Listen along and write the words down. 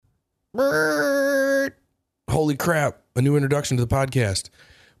Holy crap, a new introduction to the podcast.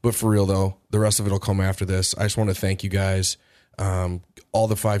 But for real, though, the rest of it will come after this. I just want to thank you guys. All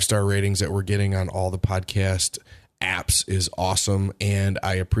the 5-star ratings that we're getting on all the podcast apps is awesome, and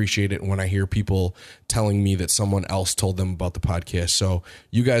I appreciate it when I hear people telling me that someone else told them about the podcast. So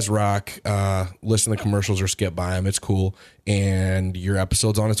you guys rock. Listen to the commercials or skip by them. It's cool, and your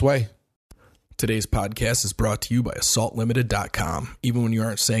episode's on its way. Today's podcast is brought to you by AssaultLimited.com. Even when you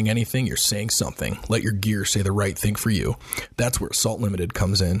aren't saying anything, you're saying something. Let your gear say the right thing for you. That's where Assault Limited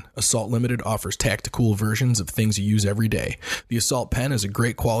comes in. Assault Limited offers tactical versions of things you use every day. The Assault Pen is a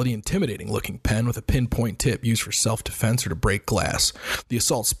great quality, intimidating-looking pen with a pinpoint tip used for self-defense or to break glass. The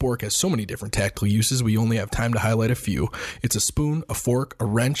Assault Spork has so many different tactical uses, we only have time to highlight a few. It's a spoon, a fork, a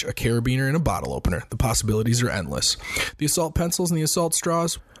wrench, a carabiner, and a bottle opener. The possibilities are endless. The Assault Pencils and the Assault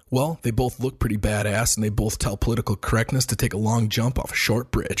Straws, well, they both look pretty badass, and they both tell political correctness to take a long jump off a short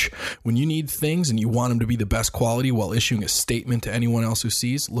bridge. When you need things and you want them to be the best quality while issuing a statement to anyone else who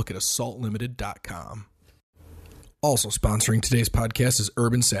sees, look at AssaultLimited.com. Also sponsoring today's podcast is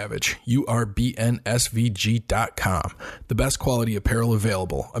Urban Savage, URBNSVG.com. The best quality apparel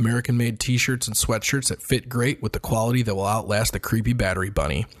available. American-made t-shirts and sweatshirts that fit great with the quality that will outlast the creepy battery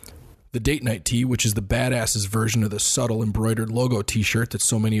bunny. The Date Night Tee, which is the badasses version of the subtle embroidered logo t-shirt that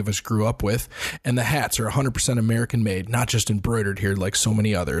so many of us grew up with. And the hats are 100% American-made, not just embroidered here like so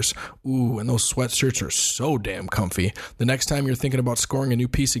many others. Ooh, and those sweatshirts are so damn comfy. The next time you're thinking about scoring a new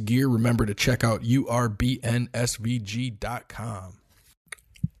piece of gear, remember to check out URBNSVG.com.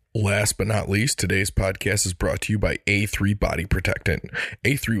 Last but not least, today's podcast is brought to you by A3 Body Protectant.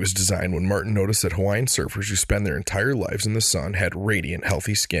 A3 was designed when Martin noticed that Hawaiian surfers who spend their entire lives in the sun had radiant,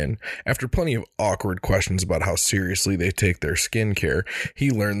 healthy skin. After plenty of awkward questions about how seriously they take their skin care, he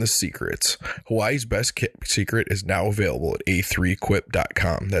learned the secrets. Hawaii's best secret is now available at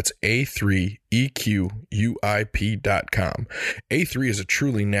A3Quip.com. That's A3EQUIP.com. A3 is a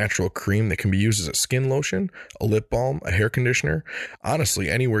truly natural cream that can be used as a skin lotion, a lip balm, a hair conditioner, honestly,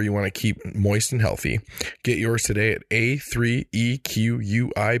 anywhere you want to keep moist and healthy. Get yours today at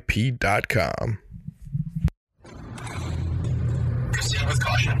A3EQUIP.com. Proceed with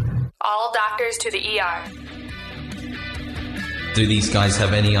caution. All doctors to the ER. Do these guys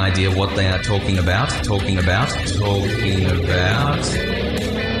have any idea what they are talking about?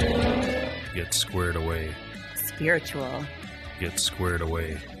 Get squared away. Spiritual. Get squared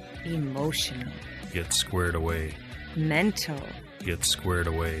away. Emotional. Get squared away. Mental. Get squared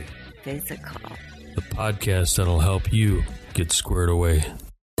away. Physical. The podcast that'll help you get squared away.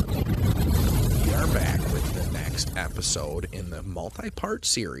 We are back with the next episode in the multi-part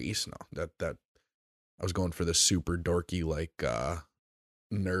series. No, that I was going for the super dorky, like,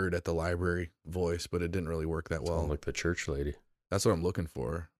 nerd at the library voice, but it didn't really work that well. Sound like the church lady. That's what I'm looking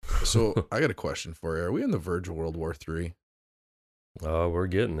for. So I got a question for you. Are we on the verge of World War III? We're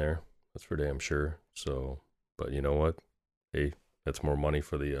getting there. That's for damn sure. So, but you know what? Hey, that's more money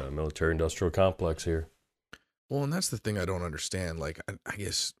for the military-industrial complex here. Well, and that's the thing I don't understand. Like, I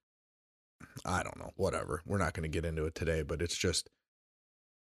guess, I don't know, whatever. We're not going to get into it today, but it's just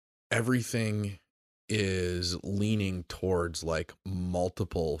everything is leaning towards, like,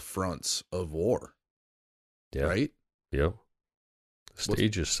 multiple fronts of war. Yeah. Right? Yep. The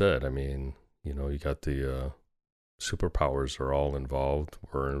stage is set. I mean, you know, you got the superpowers are all involved.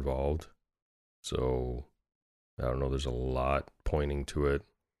 We're involved. So, I don't know. There's a lot pointing to it.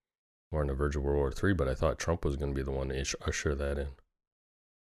 We're on the verge of World War III, but I thought Trump was going to be the one to usher that in.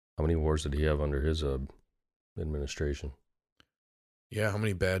 How many wars did he have under his administration? Yeah, how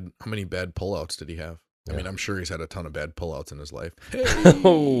many bad pullouts did he have? Yeah. I mean, I'm sure he's had a ton of bad pullouts in his life. Hey,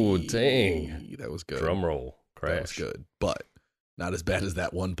 oh, dang. That was good. Drum roll. Crash. That was good, but not as bad as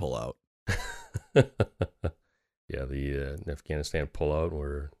that one pullout. Yeah, the Afghanistan pullout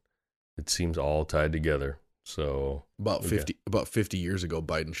where it seems all tied together. So about 50 years ago,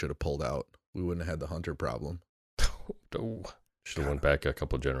 Biden should have pulled out. We wouldn't have had the Hunter problem. Should have went back a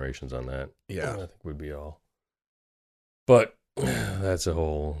couple generations on that. Yeah. I think we'd be all. But that's a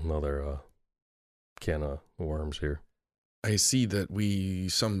whole nother can of worms here. I see that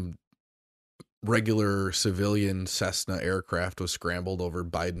some regular civilian Cessna aircraft was scrambled over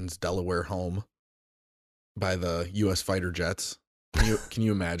Biden's Delaware home by the U.S. fighter jets. Can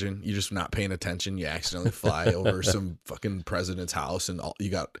you imagine? You just not paying attention. You accidentally fly over some fucking president's house, and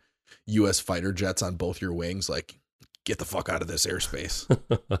you got U.S. fighter jets on both your wings. Like, get the fuck out of this airspace.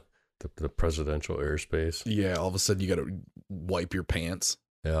 the presidential airspace. Yeah, all of a sudden you got to wipe your pants.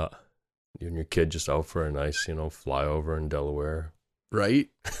 Yeah, you and your kid just out for a nice, flyover in Delaware. Right?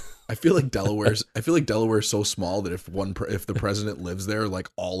 I feel like Delaware's so small that if the president lives there, like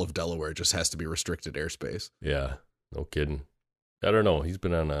all of Delaware just has to be restricted airspace. Yeah, no kidding. I don't know. He's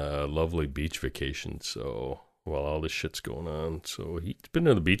been on a lovely beach vacation, so while all this shit's going on, so he's been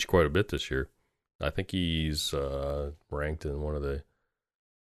to the beach quite a bit this year. I think he's ranked in one of the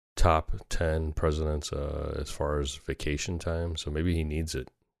top 10 presidents as far as vacation time. So maybe he needs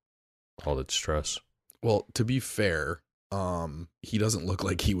it, all that stress. Well, to be fair, he doesn't look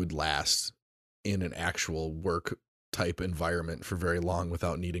like he would last in an actual work type environment for very long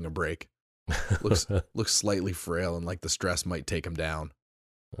without needing a break. Looks slightly frail, and like the stress might take him down.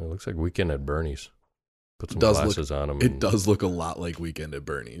 It looks like Weekend at Bernie's. Put some glasses on him. It does look a lot like Weekend at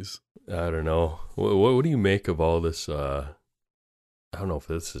Bernie's. I don't know. What do you make of all this? I don't know if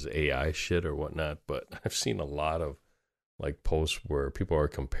this is AI shit or whatnot, but I've seen a lot of like posts where people are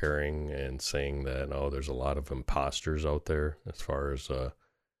comparing and saying that, there's a lot of imposters out there as far as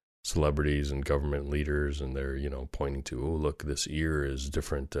celebrities and government leaders, and they're, pointing to, look, this ear is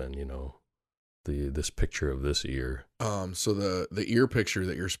different than, this picture of this ear. So the ear picture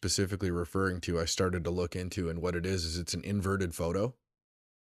that you're specifically referring to, I started to look into, and what it is it's an inverted photo.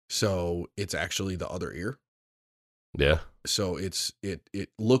 So it's actually the other ear. Yeah. So it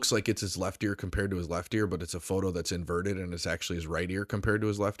looks like it's his left ear compared to his left ear, but it's a photo that's inverted, and it's actually his right ear compared to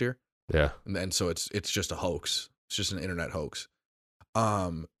his left ear. Yeah. And then so it's just a hoax. It's just an internet hoax.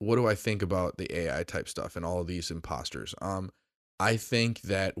 What do I think about the AI type stuff and all of these imposters? I think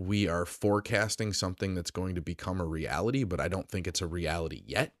that we are forecasting something that's going to become a reality, but I don't think it's a reality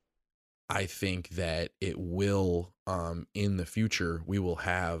yet. I think that it will, in the future, we will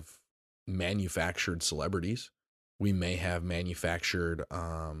have manufactured celebrities. We may have manufactured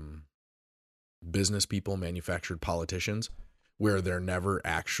business people, manufactured politicians, where they're never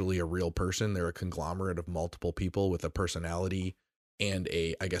actually a real person. They're a conglomerate of multiple people with a personality and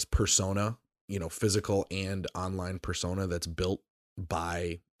a, I guess, persona, physical and online persona that's built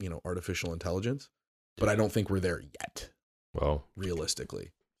by, artificial intelligence. But I don't think we're there yet. Well,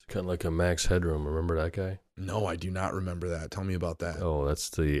 realistically. It's kind of like a Max Headroom. Remember that guy? No, I do not remember that. Tell me about that. Oh, that's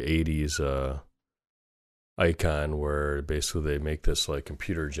the 80s icon where basically they make this like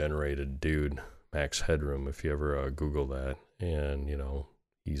computer generated dude, Max Headroom, if you ever Google that. And,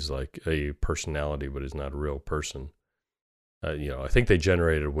 he's like a personality, but he's not a real person. I think they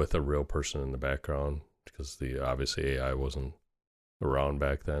generated with a real person in the background because obviously AI wasn't around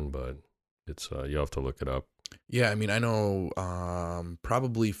back then, but it's you'll have to look it up. Yeah, I mean, I know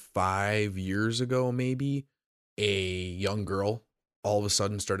probably 5 years ago, maybe, a young girl all of a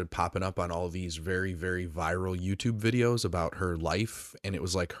sudden started popping up on all of these very, very viral YouTube videos about her life, and it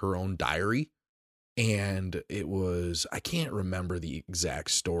was like her own diary. And it was, I can't remember the exact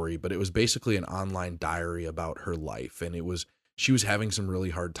story, but it was basically an online diary about her life. And she was having some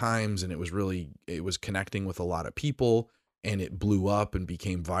really hard times, and it was connecting with a lot of people, and it blew up and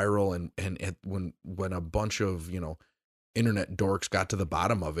became viral. And when a bunch of, internet dorks got to the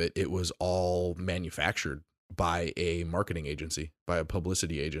bottom of it, it was all manufactured by a marketing agency, by a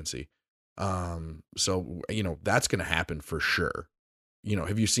publicity agency. So, that's going to happen for sure.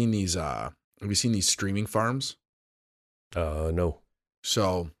 Have you seen these streaming farms? No.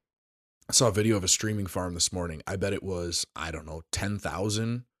 So I saw a video of a streaming farm this morning. I bet it was,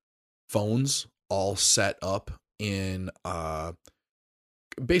 10,000 phones all set up in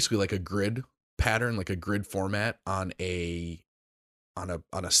basically like a grid pattern, like a grid format on a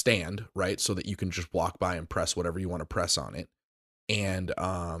stand, right? So that you can just walk by and press whatever you want to press on it. And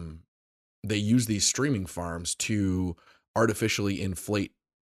they use these streaming farms to artificially inflate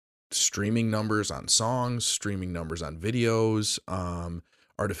streaming numbers on songs, streaming numbers on videos,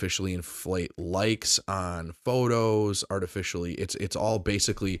 artificially inflate likes on photos, artificially, it's all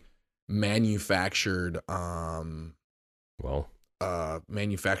basically manufactured,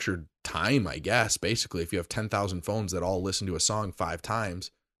 manufactured time, I guess. Basically, if you have 10,000 phones that all listen to a song 5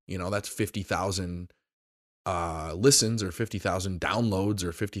 times, that's 50,000 listens or 50,000 downloads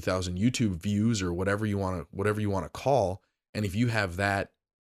or 50,000 YouTube views or whatever you want to call. And if you have that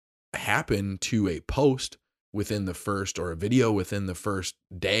happen to a post within the first, or a video within the first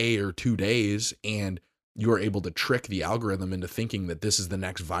day or 2 days, and you are able to trick the algorithm into thinking that this is the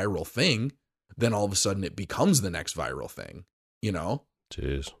next viral thing, then all of a sudden it becomes the next viral thing,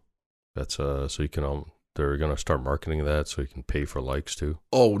 Jeez. That's so you can they're going to start marketing that so you can pay for likes too.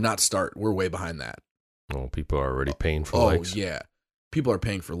 Oh, not start. We're way behind that. Oh, people are already paying for likes. Oh, yeah. People are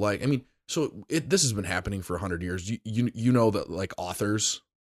paying for like, I mean, so this has been happening for 100 years. You know that like authors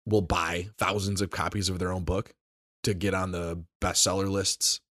will buy thousands of copies of their own book to get on the bestseller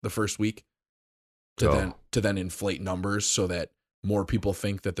lists the first week to then inflate numbers so that More people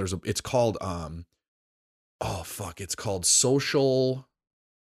think that it's called, it's called social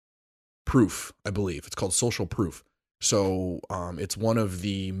proof, I believe. It's called social proof. So it's one of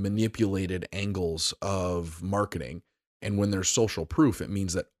the manipulated angles of marketing. And when there's social proof, it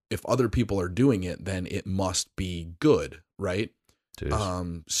means that if other people are doing it, then it must be good, right?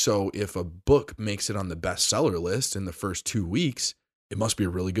 So if a book makes it on the bestseller list in the first 2 weeks, it must be a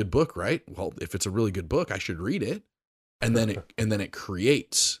really good book, right? Well, if it's a really good book, I should read it. And then it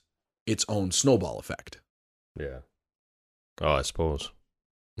creates its own snowball effect. Yeah. Oh, I suppose.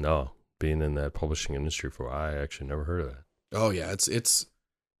 No, being in that publishing industry for a while, I actually never heard of that. Oh yeah, it's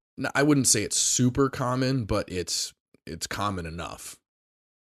I wouldn't say it's super common, but it's common enough.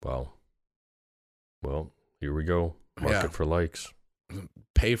 Wow. Well, here we go. Market for likes.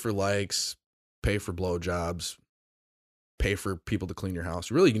 Pay for likes, pay for blowjobs, pay for people to clean your house.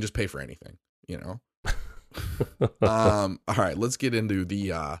 Really, you can just pay for anything, you know? All right, let's get into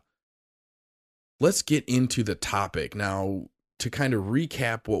the topic. Now, to kind of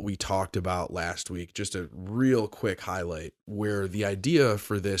recap what we talked about last week, just a real quick highlight where the idea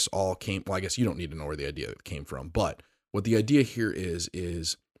for this all came. Well, I guess you don't need to know where the idea came from, but what the idea here is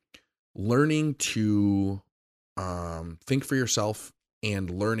learning to think for yourself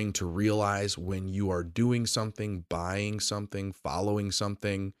and learning to realize when you are doing something, buying something, following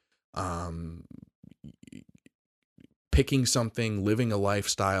something, picking something, living a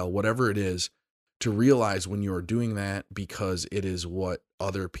lifestyle, whatever it is, to realize when you are doing that because it is what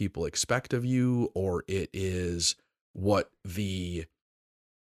other people expect of you, or it is what the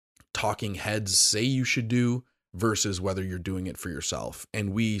talking heads say you should do, versus whether you're doing it for yourself.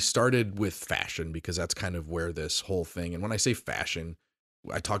 And we started with fashion because that's kind of where this whole thing, and when I say fashion,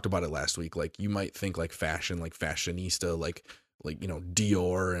 I talked about it last week, like you might think like fashion, like fashionista, like you know,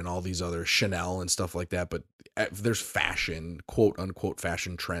 Dior and all these other Chanel and stuff like that. But there's fashion, quote unquote,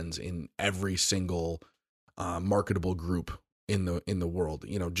 fashion trends in every single marketable group in the world.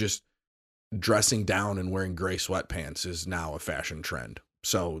 You know, just dressing down and wearing gray sweatpants is now a fashion trend.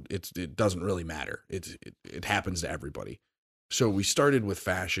 So it doesn't really matter. It happens to everybody. So we started with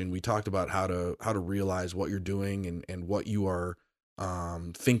fashion. We talked about how to realize what you're doing and what you are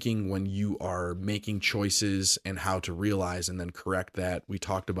thinking when you are making choices, and how to realize and then correct that. We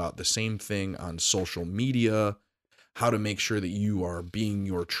talked about the same thing on social media, how to make sure that you are being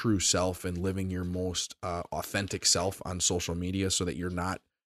your true self and living your most authentic self on social media, so that you're not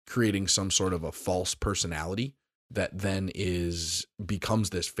creating some sort of a false personality that then becomes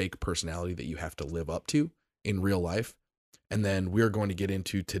this fake personality that you have to live up to in real life. And then we're going to get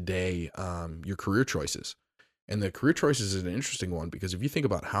into today your career choices. And the career choices is an interesting one, because if you think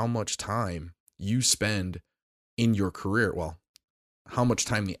about how much time you spend in your career, well, how much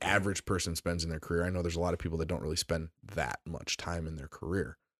time the average person spends in their career. I know there's a lot of people that don't really spend that much time in their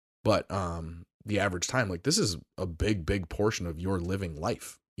career, but the average time, like, this is a big portion of your living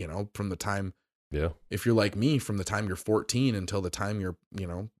life, you know, from the time, if you're like me, from the time you're 14 until the time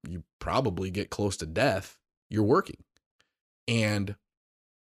you probably get close to death, you're working. And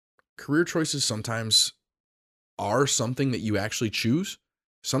career choices sometimes are something that you actually choose.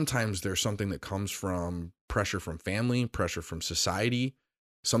 Sometimes there's something that comes from pressure from family, pressure from society.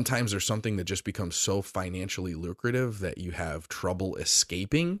 Sometimes there's something that just becomes so financially lucrative that you have trouble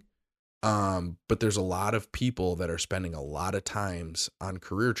escaping. But there's a lot of people that are spending a lot of times on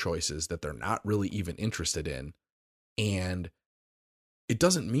career choices that they're not really even interested in. And it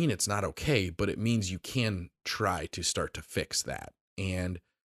doesn't mean it's not okay, but it means you can try to start to fix that. And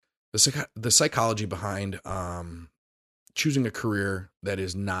the psychology behind choosing a career that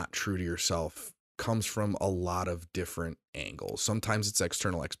is not true to yourself comes from a lot of different angles. Sometimes it's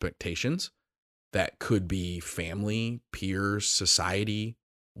external expectations that could be family, peers, society,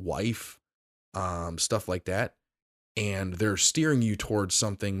 wife, stuff like that. And they're steering you towards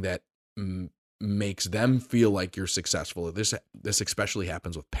something that makes them feel like you're successful. This especially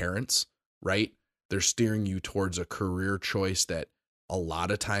happens with parents, right? They're steering you towards a career choice that a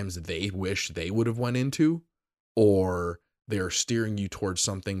lot of times they wish they would have went into, or they're steering you towards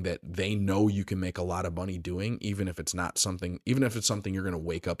something that they know you can make a lot of money doing, even if it's something you're going to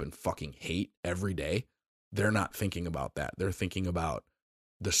wake up and fucking hate every day. They're not thinking about that. They're thinking about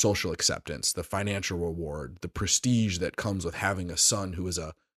the social acceptance, the financial reward, the prestige that comes with having a son who is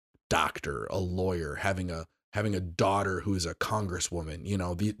a doctor, a lawyer, having a daughter who is a congresswoman, you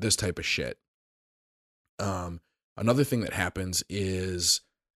know, this type of shit. Another thing that happens is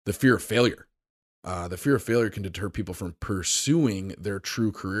the fear of failure. The fear of failure can deter people from pursuing their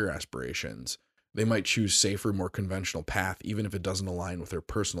true career aspirations. They might choose safer, more conventional path, even if it doesn't align with their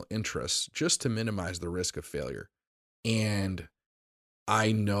personal interests, just to minimize the risk of failure. And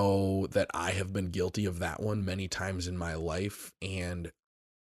I know that I have been guilty of that one many times in my life. And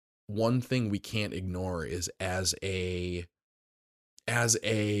one thing we can't ignore is as a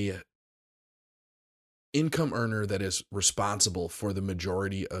income earner that is responsible for the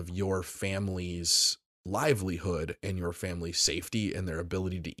majority of your family's livelihood and your family's safety and their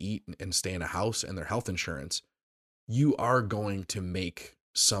ability to eat and stay in a house and their health insurance, you are going to make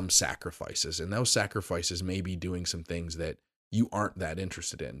some sacrifices. And those sacrifices may be doing some things that you aren't that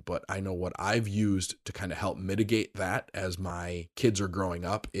interested in. But I know what I've used to kind of help mitigate that as my kids are growing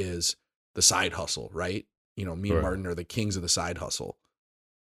up is the side hustle, right? You know, me and Right. Martin are the kings of the side hustle.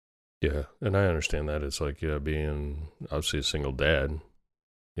 Yeah, and I understand that. It's like, being obviously a single dad,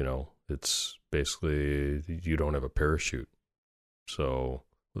 it's basically you don't have a parachute. So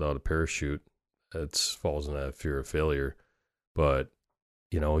without a parachute, it falls in that fear of failure. But,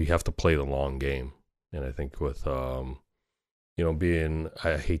 you have to play the long game. And I think with, I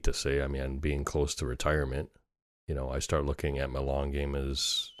hate to say, being close to retirement, I start looking at my long game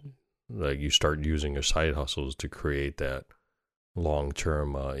as like you start using your side hustles to create that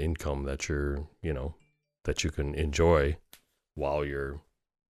long-term income that that you can enjoy while you're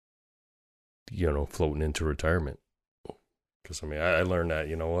floating into retirement. Because I learned that,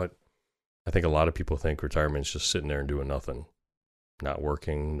 what I think a lot of people think retirement is just sitting there and doing nothing, not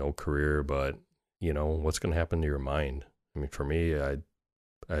working, no career. But what's going to happen to your mind? For me, I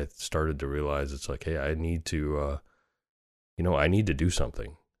started to realize it's like, hey, I need to I need to do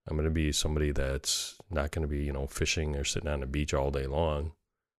something. I'm going to be somebody that's not going to be, fishing or sitting on the beach all day long.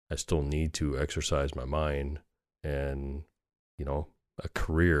 I still need to exercise my mind, and, a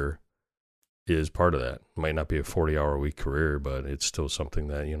career is part of that. It might not be a 40-hour-a-week career, but it's still something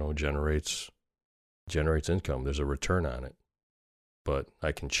that, generates income. There's a return on it, but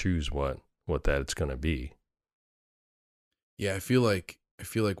I can choose what that it's going to be. Yeah, I feel like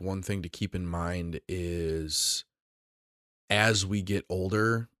one thing to keep in mind is as we get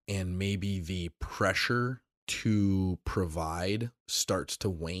older and maybe the pressure to provide starts to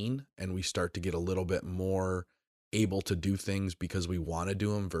wane and we start to get a little bit more able to do things because we want to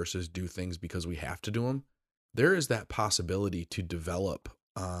do them versus do things because we have to do them, there is that possibility to develop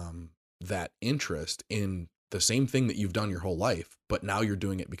that interest in the same thing that you've done your whole life, but now you're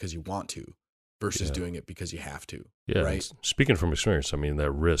doing it because you want to versus doing it because you have to. Yeah. Right. Speaking from experience,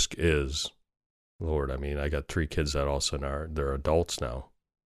 that risk is, Lord, I got 3 kids that all of a sudden they're adults now.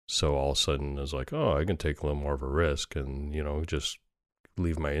 So all of a sudden it's like, oh, I can take a little more of a risk and, just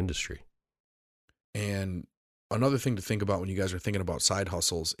leave my industry. And another thing to think about when you guys are thinking about side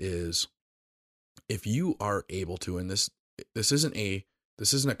hustles is if you are able to, and this isn't a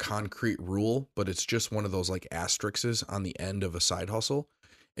concrete rule, but it's just one of those like asterisks on the end of a side hustle.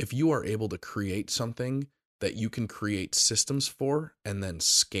 If you are able to create something that you can create systems for and then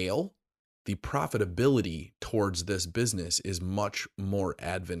scale, the profitability towards this business is much more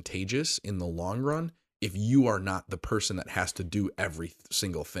advantageous in the long run if you are not the person that has to do every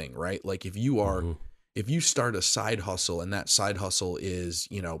single thing, right? Like if you are, if you start a side hustle and that side hustle is,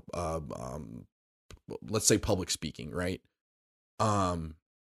 let's say public speaking, right?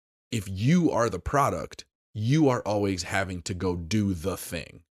 If you are the product, you are always having to go do the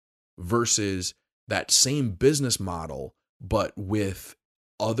thing versus that same business model, but with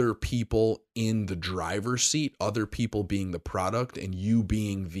other people in the driver's seat, other people being the product and you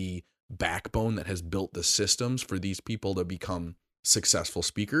being the backbone that has built the systems for these people to become successful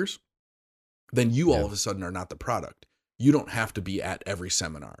speakers, then you all of a sudden are not the product. You don't have to be at every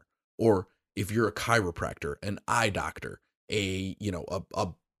seminar. Or if you're a chiropractor, an eye doctor, a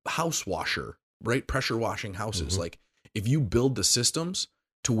house washer, right? Pressure washing houses. Like if you build the systems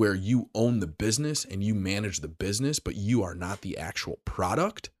to where you own the business and you manage the business, but you are not the actual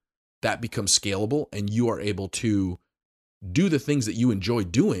product, that becomes scalable and you are able to do the things that you enjoy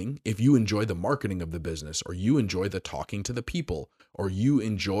doing. If you enjoy the marketing of the business, or you enjoy the talking to the people, or you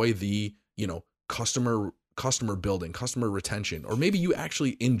enjoy the, customer building, customer retention, or maybe you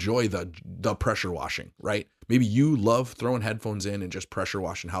actually enjoy the pressure washing, right? Maybe you love throwing headphones in and just pressure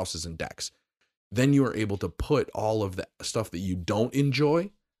washing houses and decks. Then you are able to put all of the stuff that you don't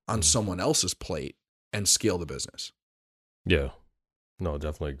enjoy on someone else's plate and scale the business. Yeah. No,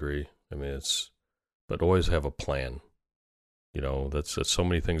 definitely agree. But always have a plan. That's so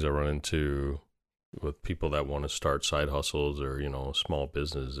many things I run into with people that want to start side hustles or, small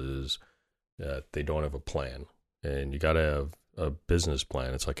businesses that they don't have a plan. And you got to have a business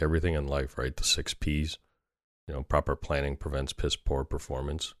plan. It's like everything in life, right? The 6 Ps, proper planning prevents piss poor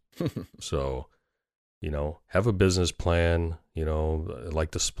performance. So have a business plan. I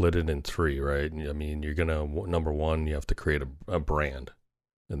like to split it in three, right? I mean, you're gonna, number one, you have to create a brand,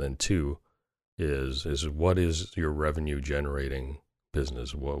 and then two is what is your revenue generating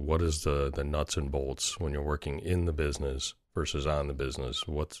business? What is the nuts and bolts when you're working in the business versus on the business?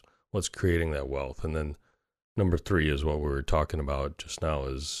 What's creating that wealth? And then number three is what we were talking about just now,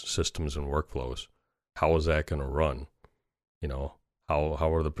 is systems and workflows. How is that going to run?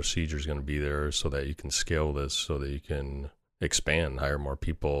 How are the procedures going to be there so that you can scale this, so that you can expand, hire more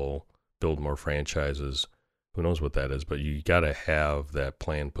people, build more franchises? Who knows what that is, but you got to have that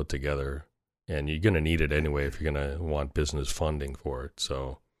plan put together, and you're going to need it anyway if you're going to want business funding for it.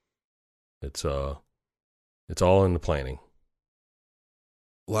 So it's all in the planning.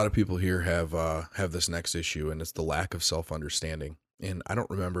 A lot of people here have this next issue, and it's the lack of self-understanding. And I don't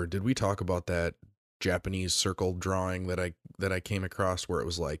remember, did we talk about that Japanese circle drawing that I came across, where it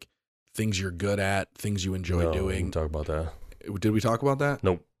was like things you're good at, things you enjoy doing? We didn't talk about that. Did we talk about that?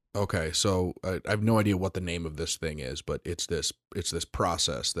 Nope. Okay, so I have no idea what the name of this thing is, but it's this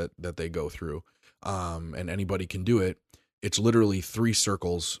process that they go through, and anybody can do it. It's literally 3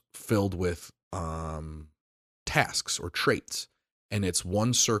 circles filled with tasks or traits, and it's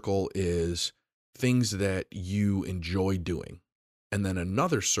one circle is things that you enjoy doing, and then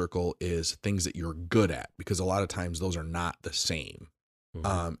another circle is things that you're good at, because a lot of times those are not the same.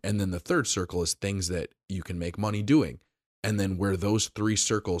 Mm-hmm. And then the third circle is things that you can make money doing. And then where those 3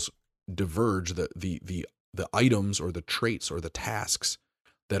 circles diverge, the items or the traits or the tasks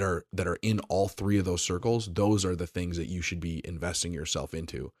that are in all 3 of those circles, those are the things that you should be investing yourself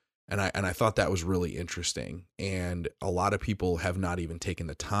into. And I thought that was really interesting. And a lot of people have not even taken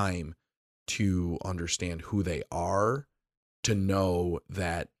the time to understand who they are, to know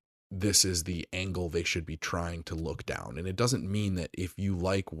that this is the angle they should be trying to look down. And it doesn't mean that if you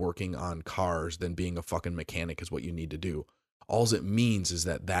like working on cars, then being a fucking mechanic is what you need to do. All it means is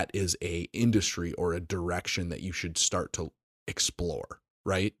that is a industry or a direction that you should start to explore,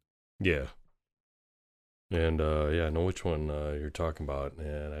 right? Yeah. And I know which one you're talking about,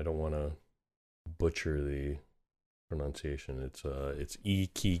 and I don't want to butcher the pronunciation. It's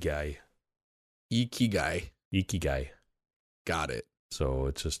Ikigai. Ikigai. Got it. So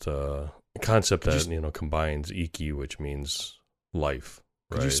it's just a concept that combines iki, which means life.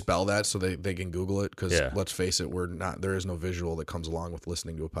 Right? Could you spell that so they can Google it? Because let's face it, there is no visual that comes along with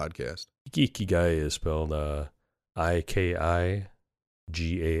listening to a podcast. Ikigai is spelled Ikigai.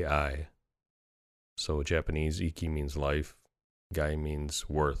 So Japanese, iki means life, gai means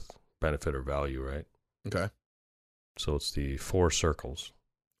worth, benefit, or value, right? Okay. So it's the 4 circles.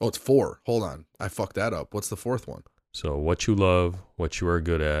 Oh, it's 4. Hold on. I fucked that up. What's the 4th one? So what you love, what you are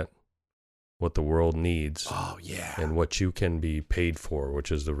good at, what the world needs. Oh, yeah. And what you can be paid for,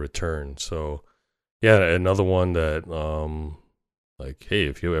 which is the return. So, yeah, another one that, like, hey,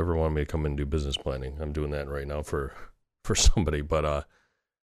 if you ever want me to come in and do business planning, I'm doing that right now for somebody. But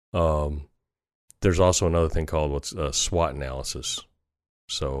there's also another thing called what's SWOT analysis.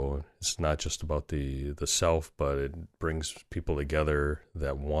 So it's not just about the self, but it brings people together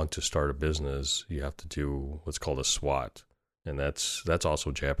that want to start a business. You have to do what's called a SWOT. And that's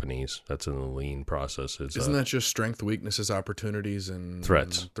also Japanese. That's in the lean process. Isn't that just strength, weaknesses, opportunities, and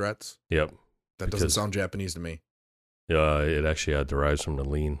threats? Yep. That doesn't sound Japanese to me. It actually derives from the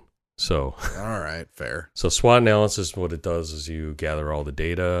lean. So all right, fair. So SWOT analysis, what it does is you gather all the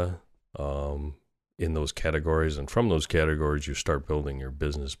data in those categories, and from those categories you start building your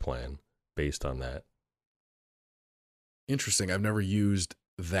business plan based on that. Interesting. I've never used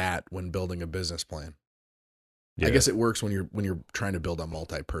that when building a business plan. Yeah. I guess it works when you're trying to build a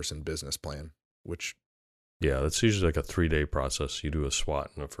multi-person business plan, which that's usually like a 3-day process. You do a SWOT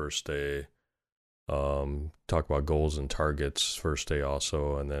in the first day, talk about goals and targets first day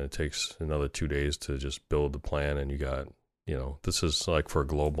also, and then it takes another 2 days to just build the plan. And you got, this is like for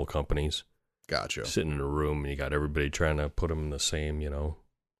global companies. Gotcha. Sitting in a room and you got everybody trying to put them in the same,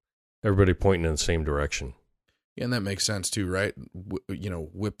 everybody pointing in the same direction. Yeah, and that makes sense too, right?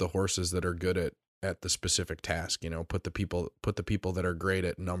 Whip the horses that are good at the specific task. Put the people that are great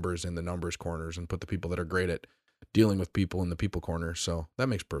at numbers in the numbers corners, and put the people that are great at dealing with people in the people corners. So that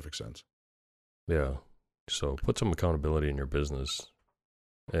makes perfect sense. Yeah. So put some accountability in your business,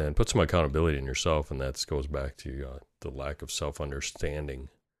 and put some accountability in yourself, and that goes back to the lack of self-understanding.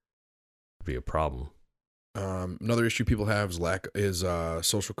 Be a problem. Another issue people have is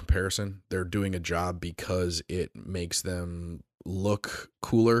social comparison. They're doing a job because it makes them look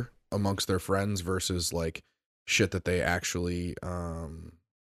cooler amongst their friends versus like shit that they actually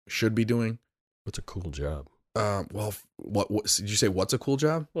should be doing. What's a cool job? Well, what did you say? What's a cool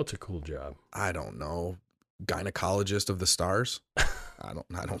job? What's a cool job? I don't know. Gynecologist of the stars. I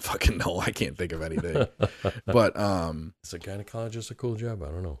don't fucking know. I can't think of anything. But Is a gynecologist a cool job? I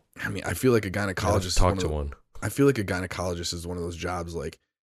don't know. I mean, I feel like a gynecologist. Talk to one. I feel like a gynecologist is one of those jobs. Like,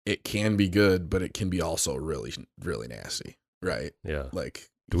 it can be good, but it can be also really, really nasty, right? Yeah. Like,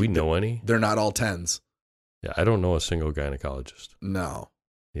 Do we know any? They're not all tens. Yeah, I don't know a single gynecologist. No.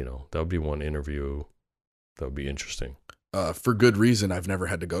 You know, that would be one interview that would be interesting. For good reason, I've never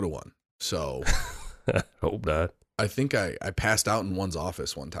had to go to one. So Hope not. I think I passed out in one's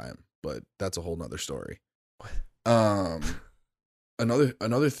office one time, but that's a whole nother story. Another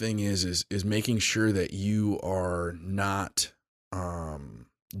thing is making sure that you are not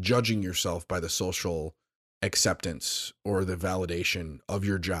judging yourself by the social acceptance or the validation of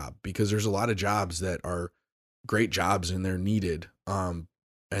your job, because there's a lot of jobs that are great jobs and they're needed, and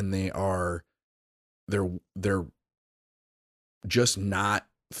they're just not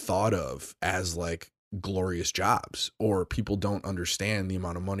thought of as like glorious jobs, or people don't understand the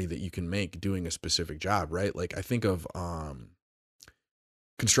amount of money that you can make doing a specific job, right? Like, I think of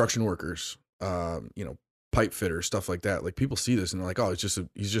construction workers, pipe fitters, stuff like that. Like, people see this and they're like, oh,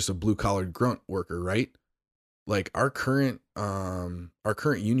 he's just a blue collar grunt worker, right? Like, our current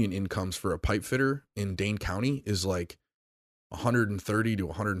union incomes for a pipe fitter in Dane County is like $130,000 to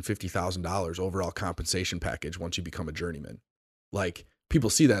 $150,000 overall compensation package once you become a journeyman. Like,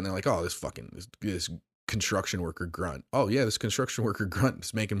 people see that and they're like, oh, this construction worker grunt. Oh yeah, this construction worker grunt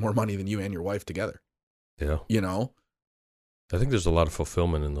is making more money than you and your wife together. Yeah. You know? I think there's a lot of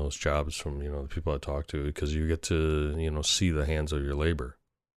fulfillment in those jobs from, the people I talk to, because you get to, see the hands of your labor.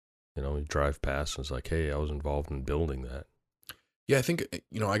 You drive past and it's like, hey, I was involved in building that. Yeah, I think,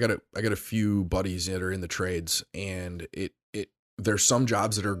 I got a few buddies that are in the trades, and there's some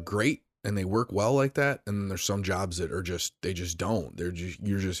jobs that are great and they work well like that, and then there's some jobs that are they just don't.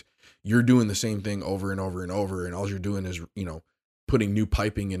 You're doing the same thing over and over and over, and all you're doing is, putting new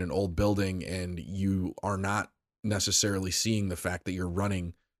piping in an old building, and you are not necessarily seeing the fact that you're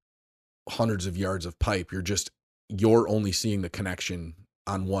running hundreds of yards of pipe. You're only seeing the connection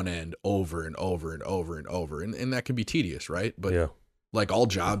on one end over and over and over and over. And that can be tedious, right? But yeah, like all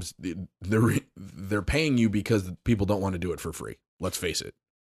jobs, they're paying you because people don't want to do it for free. Let's face it.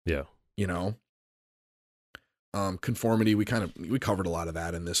 Yeah. Conformity, we covered a lot of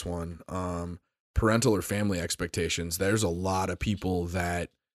that in this one. Parental or family expectations. There's a lot of people that,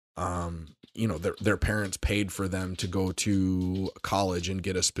 their parents paid for them to go to college and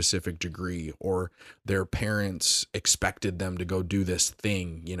get a specific degree, or their parents expected them to go do this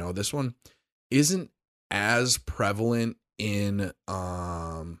thing. This one isn't as prevalent in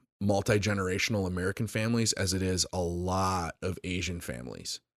multi-generational American families as it is a lot of Asian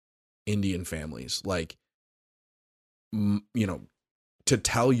families, Indian families. Like, to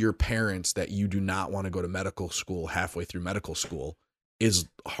tell your parents that you do not want to go to medical school halfway through medical school is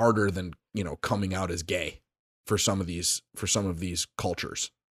harder than, coming out as gay for some of these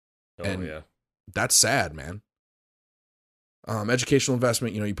cultures. Oh, and yeah. That's sad, man. Educational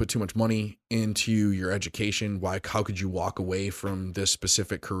investment, you put too much money into your education. How could you walk away from this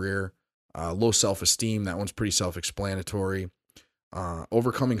specific career? Low self-esteem. That one's pretty self-explanatory.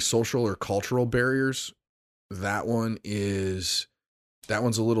 Overcoming social or cultural barriers. That one's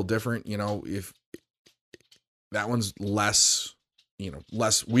a little different. If that one's less,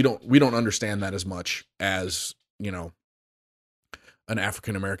 we don't understand that as much as, an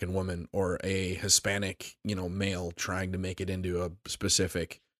African-American woman or a Hispanic, male trying to make it into a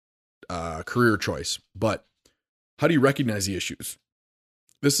specific career choice. But how do you recognize the issues?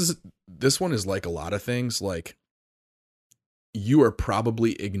 This one is like a lot of things. Like, you are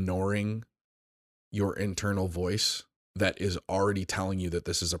probably ignoring your internal voice that is already telling you that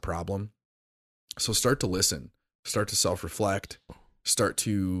this is a problem. So start to listen, start to self-reflect, start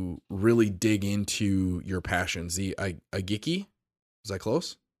to really dig into your passions. The Ikigai, is that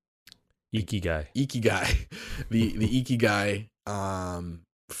close? Ikigai. The Ikigai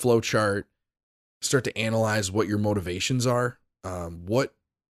flow chart. Start to analyze what your motivations are.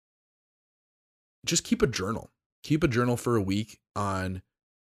 Just keep a journal. Keep a journal for a week on.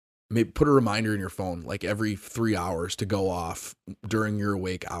 Maybe put a reminder in your phone, like every 3 hours, to go off during your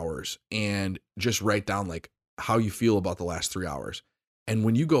awake hours and just write down like how you feel about the last 3 hours. And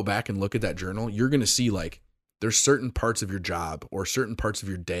when you go back and look at that journal, you're going to see like there's certain parts of your job or certain parts of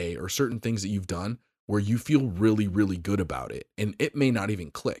your day or certain things that you've done where you feel really, really good about it. And it may not even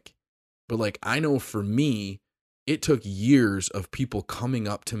click. But like, I know for me, it took years of people coming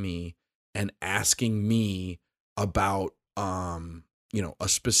up to me and asking me about, a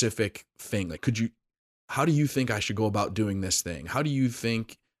specific thing. Like, how do you think I should go about doing this thing? What do you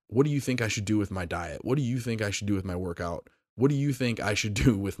think I should do with my diet? What do you think I should do with my workout? What do you think I should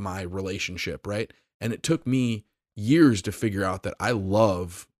do with my relationship? Right. And it took me years to figure out that I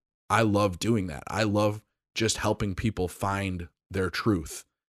love doing that. I love just helping people find their truth.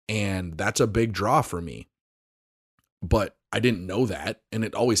 And that's a big draw for me. But I didn't know that. And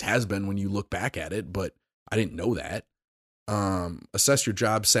it always has been when you look back at it, but I didn't know that. Assess your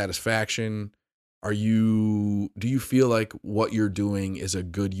job satisfaction. Do you feel like what you're doing is a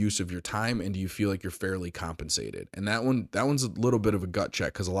good use of your time, and do you feel like you're fairly compensated? And that one's a little bit of a gut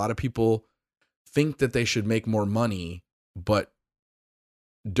check, because a lot of people think that they should make more money, but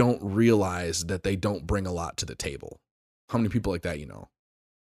don't realize that they don't bring a lot to the table. How many people like that, you know?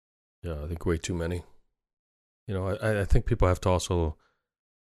 Yeah, I think way too many. You know, I think people have to also,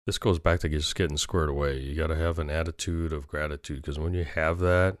 this goes back to just getting squared away. You got to have an attitude of gratitude, because when you have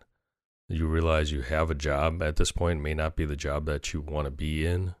that, you realize you have a job at this point. It may not be the job that you want to be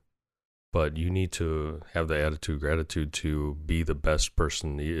in, but you need to have the attitude, gratitude to be the best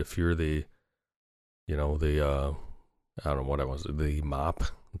person. If you're the mop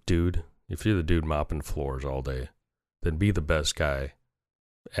dude, if you're the dude mopping floors all day, then be the best guy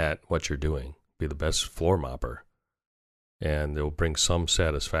at what you're doing. Be the best floor mopper. And it'll bring some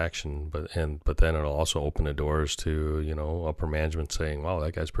satisfaction, but then it'll also open the doors to, you know, upper management saying, wow,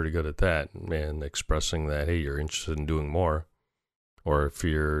 that guy's pretty good at that, and expressing that, hey, you're interested in doing more. Or if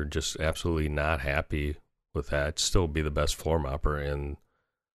you're just absolutely not happy with that, still be the best floor mopper and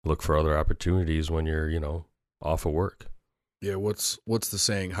look for other opportunities when you're, you know, off of work. Yeah, what's the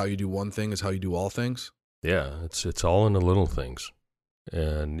saying? How you do one thing is how you do all things? Yeah, it's all in the little things.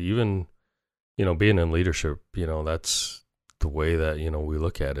 And even, you know, being in leadership, you know, that's the way that, you know, we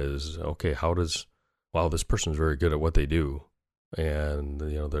look at it is, okay, this person's very good at what they do, and,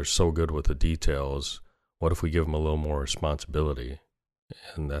 you know, they're so good with the details. What if we give them a little more responsibility?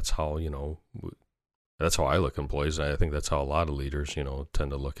 And that's how, you know, that's how I look at employees. And I think that's how a lot of leaders, you know, tend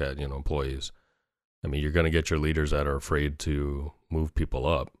to look at, you know, employees. I mean, you're going to get your leaders that are afraid to move people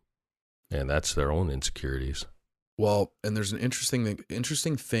up, and that's their own insecurities. Well, and there's an interesting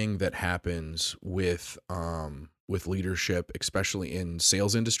thing that happens with leadership, especially in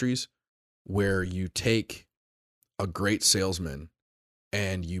sales industries, where you take a great salesman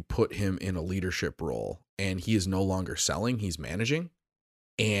and you put him in a leadership role, and he is no longer selling, he's managing,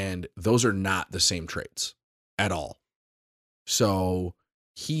 and those are not the same traits at all. So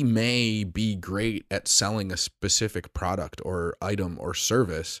he may be great at selling a specific product or item or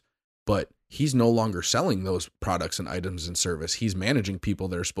service, but he's no longer selling those products and items and service. He's managing people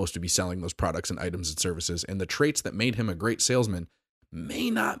that are supposed to be selling those products and items and services. And the traits that made him a great salesman may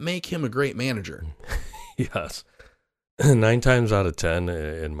not make him a great manager. Yes. 9 times out of 10,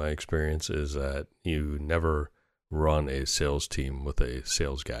 in my experience, is that you never run a sales team with a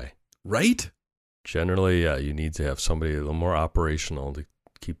sales guy. Right? Generally, yeah, you need to have somebody a little more operational to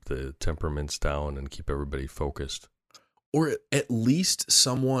keep the temperaments down and keep everybody focused. Or at least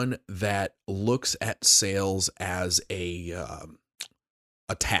someone that looks at sales as a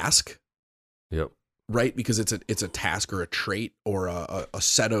task. Yep. Right? Because it's a task or a trait or a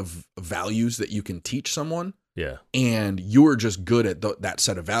set of values that you can teach someone. Yeah. And you're just good at that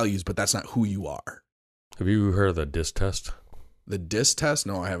set of values, but that's not who you are. Have you heard of the DISC test? The DISC test?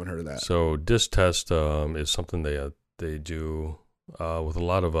 No, I haven't heard of that. So DISC test is something they do with a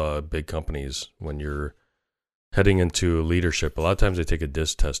lot of big companies when you're heading into leadership. A lot of times they take a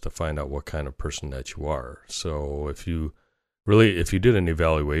DISC test to find out what kind of person that you are. So if you did an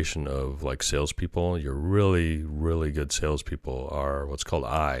evaluation of like salespeople, your really, really good salespeople are what's called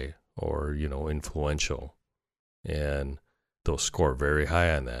I, or, you know, influential. And they'll score very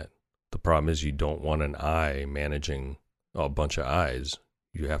high on that. The problem is you don't want an I managing a bunch of I's.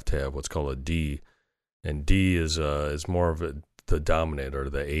 You have to have what's called a D. And D is more of the dominant or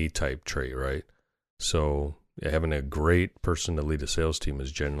the A type trait, right? So having a great person to lead a sales team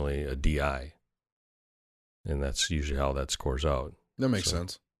is generally a DI. And that's usually how that scores out. That makes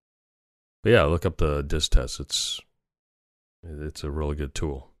sense. But yeah, look up the DISC test. It's a really good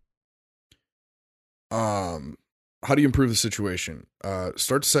tool. How do you improve the situation?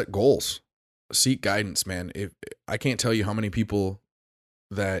 Start to set goals. Seek guidance, man. I can't tell you how many people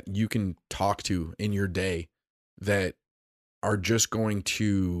that you can talk to in your day that are just going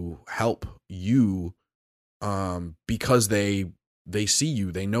to help you because they see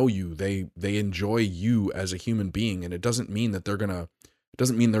you, they know you, they enjoy you as a human being. And it doesn't mean that they're going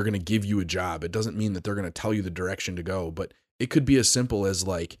to give you a job. It doesn't mean that they're going to tell you the direction to go, but it could be as simple as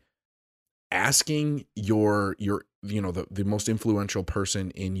like asking your the most influential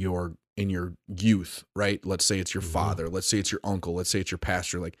person in your youth, right? Let's say it's your father, let's say it's your uncle, let's say it's your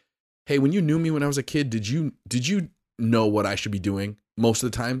pastor. Like, hey, when you knew me when I was a kid, did you know what I should be doing? Most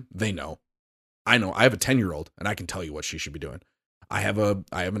of the time, they know. I know. I have a 10-year-old and I can tell you what she should be doing. I have a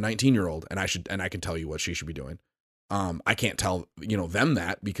 19-year-old and I can tell you what she should be doing. I can't tell, them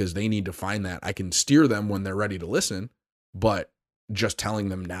that because they need to find that. I can steer them when they're ready to listen, but just telling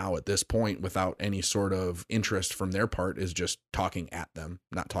them now at this point without any sort of interest from their part is just talking at them,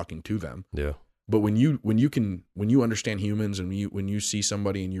 not talking to them. Yeah. But when you understand humans and when you see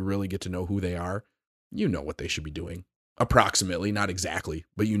somebody and you really get to know who they are, you know what they should be doing. Approximately, not exactly,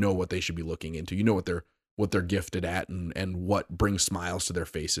 but you know what they should be looking into. You know what they're gifted at and what brings smiles to their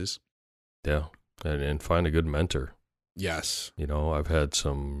faces. Yeah. And find a good mentor. Yes. I've had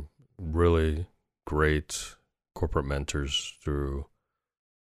some really great corporate mentors through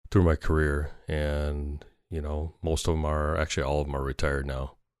my career, and most of them are actually, all of them are retired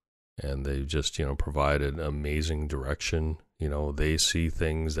now, and they just provided amazing direction. They see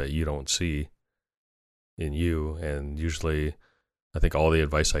things that you don't see in you, and usually I think all the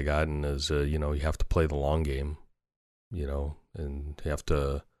advice I gotten is you have to play the long game, and you have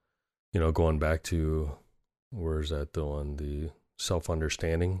to going back to, where's that the one, the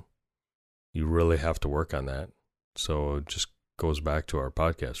self-understanding, you really have to work on that. So it just goes back to our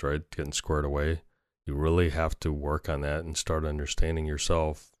podcast, right? Getting squared away. You really have to work on that and start understanding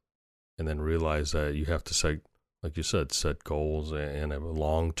yourself, and then realize that you have to set, like you said, set goals and a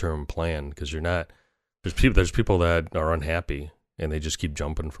long-term plan, because there's people that are unhappy and they just keep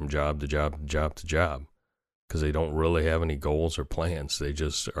jumping from job to job to job to job because they don't really have any goals or plans. They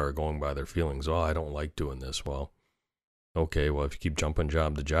just are going by their feelings. Oh, I don't like doing this. Well, okay, well, if you keep jumping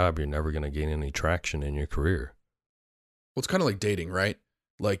job to job, you're never going to gain any traction in your career. Well, it's kind of like dating, right?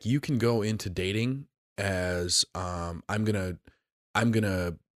 Like, you can go into dating as I'm gonna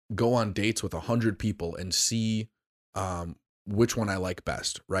go on dates with 100 people and see which one I like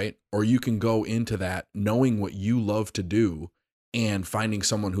best, right? Or you can go into that knowing what you love to do and finding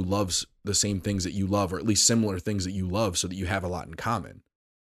someone who loves the same things that you love, or at least similar things that you love, so that you have a lot in common,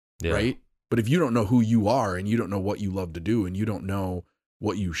 right? But if you don't know who you are and you don't know what you love to do and you don't know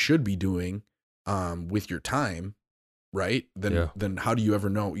what you should be doing with your time, right? Then how do you ever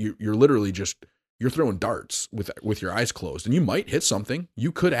know? You're literally just, you're throwing darts with your eyes closed, and you might hit something.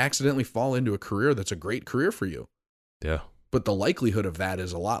 You could accidentally fall into a career that's a great career for you. Yeah. But the likelihood of that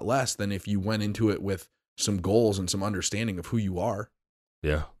is a lot less than if you went into it with some goals and some understanding of who you are.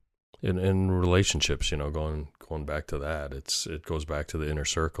 Yeah. In relationships, going back to that, it goes back to the inner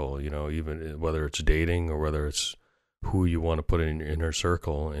circle, even whether it's dating or whether it's who you want to put in your inner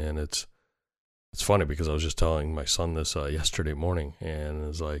circle. And it's funny because I was just telling my son this yesterday morning, and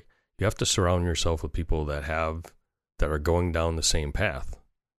it's like, you have to surround yourself with people that are going down the same path.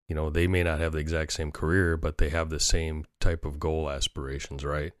 They may not have the exact same career, but they have the same type of goal aspirations,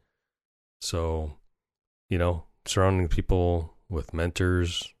 right? So, surrounding people with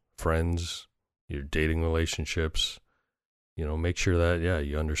mentors, friends, your dating relationships, make sure that,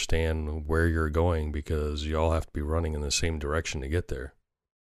 you understand where you're going, because you all have to be running in the same direction to get there.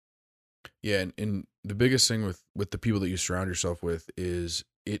 Yeah. And the biggest thing with the people that you surround yourself with is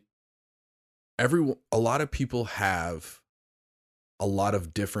a lot of people have a lot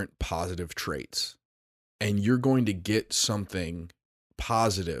of different positive traits, and you're going to get something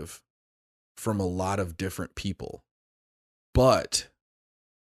positive from a lot of different people. But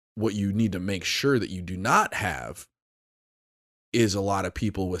what you need to make sure that you do not have is a lot of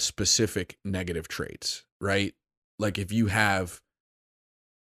people with specific negative traits, right? Like, if you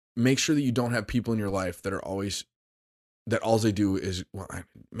make sure that you don't have people in your life that all they do is, well,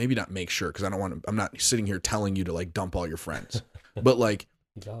 maybe not make sure, because I'm not sitting here telling you to like dump all your friends, but like,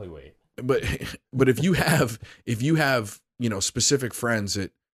 evaluate. But if you have, specific friends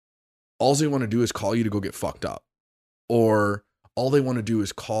that all they want to do is call you to go get fucked up, or all they want to do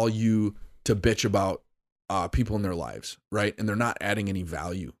is call you to bitch about people in their lives, right? And they're not adding any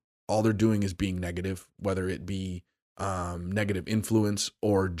value. All they're doing is being negative, whether it be negative influence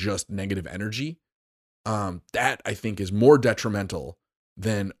or just negative energy. That, I think, is more detrimental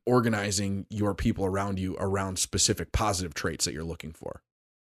than organizing your people around you around specific positive traits that you're looking for.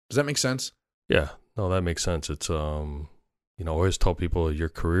 Does that make sense? Yeah, no, that makes sense. It's I always tell people your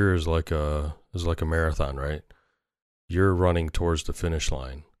career is like a marathon, right? You're running towards the finish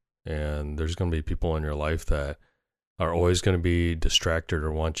line, and there's going to be people in your life that are always going to be distracted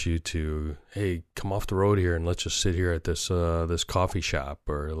or want you to, hey, come off the road here and let's just sit here at this coffee shop,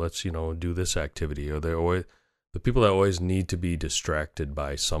 or let's do this activity. Or the people that always need to be distracted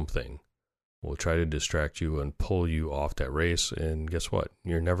by something will try to distract you and pull you off that race. And guess what?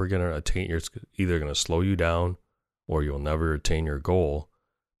 You're never going to attain, you're either going to slow you down or you'll never attain your goal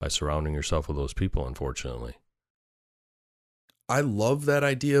by surrounding yourself with those people, unfortunately. I love that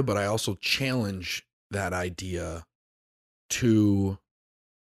idea, but I also challenge that idea to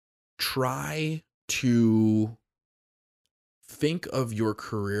try to think of your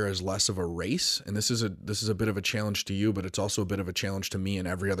career as less of a race. And this is a bit of a challenge to you, but it's also a bit of a challenge to me and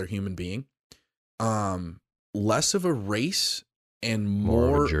every other human being. Less of a race and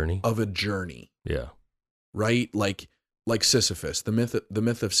more of a journey. Yeah. Right? Like Sisyphus, the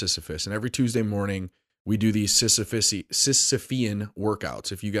myth of Sisyphus. And every Tuesday morning we do these Sisyphean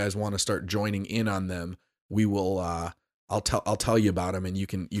workouts. If you guys want to start joining in on them, we will I'll tell you about them and you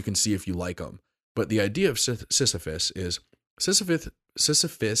can see if you like them. But the idea of Sisyphus is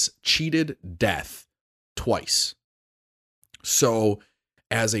Sisyphus cheated death twice. So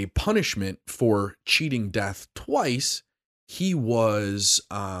as a punishment for cheating death twice, he was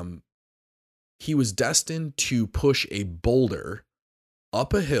destined to push a boulder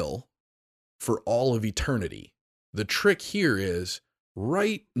up a hill for all of eternity. The trick here is,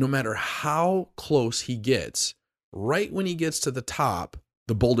 no matter how close he gets, right when he gets to the top,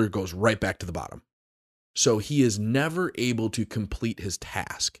 the boulder goes right back to the bottom. So he is never able to complete his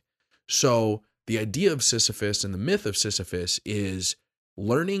task. So the idea of Sisyphus and the myth of Sisyphus is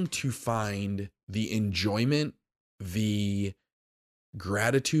learning to find the enjoyment, the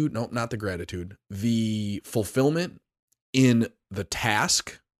fulfillment in the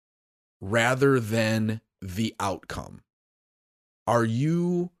task rather than the outcome. Are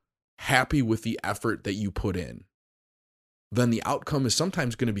you happy with the effort that you put in? Then the outcome is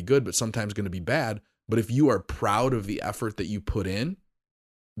sometimes going to be good, but sometimes going to be bad. But if you are proud of the effort that you put in,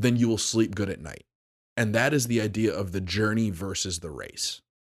 then you will sleep good at night. And that is the idea of the journey versus the race.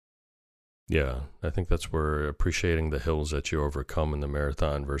 Yeah, I think that's where appreciating the hills that you overcome in the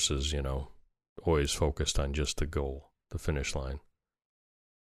marathon versus, always focused on just the goal, the finish line.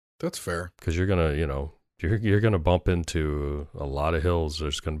 That's fair. Because you're going to, you're going to bump into a lot of hills.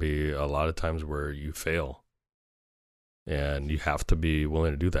 There's going to be a lot of times where you fail. And you have to be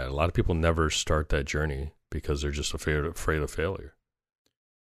willing to do that. A lot of people never start that journey because they're just afraid of failure.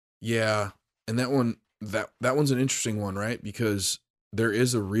 Yeah, and that one's an interesting one, right? Because there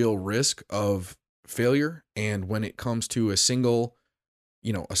is a real risk of failure, and when it comes to a single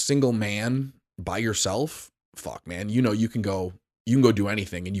man by yourself, fuck, man, you can go do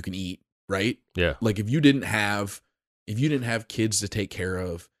anything and you can eat, right? Yeah. Like if you didn't have kids to take care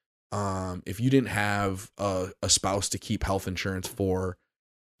of, if you didn't have a spouse to keep health insurance for,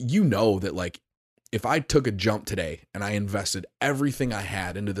 that like if I took a jump today and I invested everything I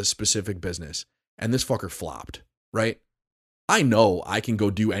had into this specific business and this fucker flopped, right? I know I can go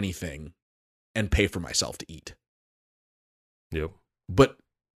do anything and pay for myself to eat. Yep. But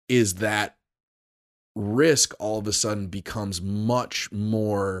is that risk all of a sudden becomes much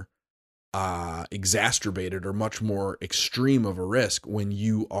more exacerbated or much more extreme of a risk when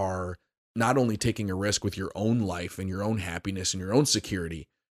you are not only taking a risk with your own life and your own happiness and your own security,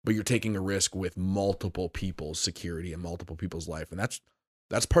 but you're taking a risk with multiple people's security and multiple people's life. And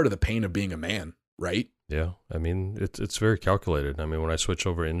that's part of the pain of being a man, right? Yeah. I mean, it's very calculated. I mean, when I switch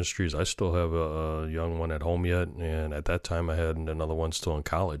over industries, I still have a young one at home yet. And at that time I had another one still in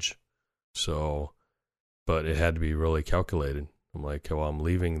college. So, but it had to be really calculated. I'm like, well, I'm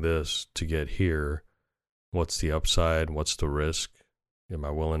leaving this to get here. What's the upside? What's the risk? Am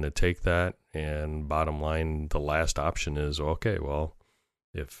I willing to take that? And bottom line, the last option is, okay, well,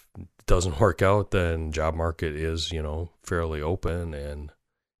 if it doesn't work out, then job market is, fairly open. And,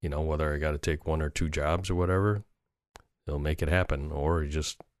 whether I got to take one or two jobs or whatever, they'll make it happen. Or you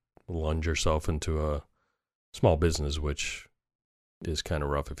just lunge yourself into a small business, which is kind of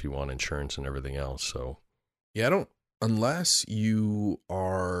rough if you want insurance and everything else. So, yeah, unless you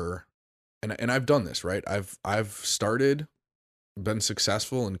are, and I've done this, right? I've started, been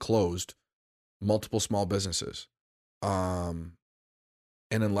successful and closed multiple small businesses. And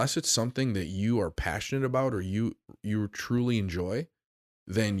unless it's something that you are passionate about or you truly enjoy,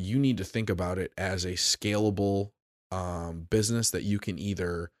 then you need to think about it as a scalable business that you can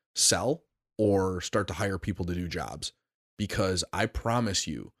either sell or start to hire people to do jobs. Because I promise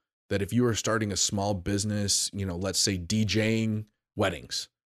you that if you are starting a small business, let's say DJing weddings,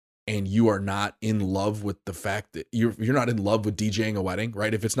 and you are not in love with the fact that you're not in love with DJing a wedding,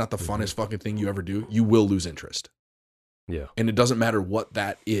 right? If it's not the funnest fucking thing you ever do, you will lose interest. Yeah. And it doesn't matter what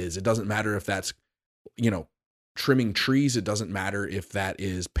that is. It doesn't matter if that's, trimming trees. It doesn't matter if that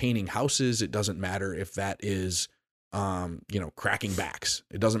is painting houses. It doesn't matter if that is cracking backs.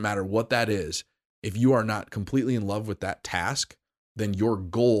 It doesn't matter what that is. If you are not completely in love with that task, then your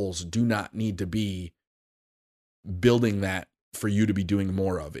goals do not need to be building that for you to be doing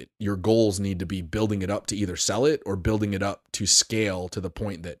more of it. Your goals need to be building it up to either sell it or building it up to scale to the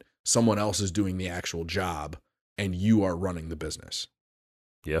point that someone else is doing the actual job and you are running the business.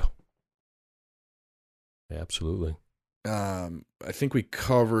 Yeah. Absolutely. I think we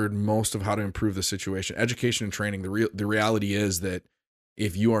covered most of how to improve the situation. Education and training. The reality is that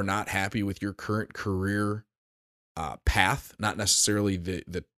if you are not happy with your current career path, not necessarily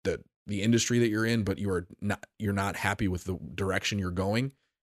the industry that you're in, but you're not happy with the direction you're going,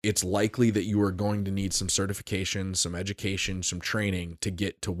 it's likely that you are going to need some certification, some education, some training to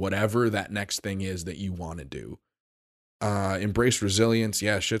get to whatever that next thing is that you want to do. Embrace resilience.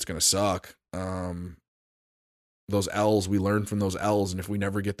 Yeah, shit's gonna suck. Those L's, we learn from those L's, and if we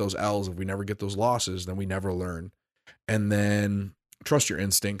never get those L's, if we never get those losses, then we never learn. And then trust your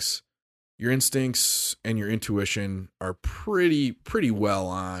instincts. Your instincts and your intuition are pretty well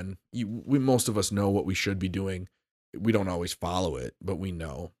on. Most of us know what we should be doing. We don't always follow it, but we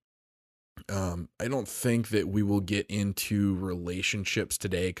know. I don't think that we will get into relationships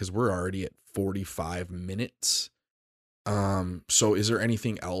today because we're already at 45 minutes. So is there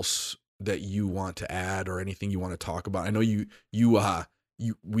anything else that you want to add or anything you want to talk about? I know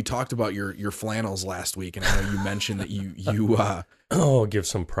we talked about your flannels last week, and I know you mentioned that you I'll give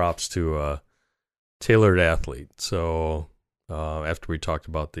some props to Tailored Athlete. So after we talked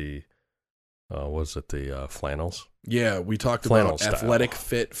about the flannels? Yeah, we talked Flannel about style. athletic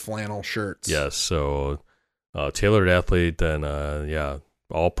fit flannel shirts. Yes. So Tailored Athlete, then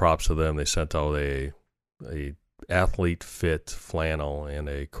all props to them. They sent out a athlete fit flannel and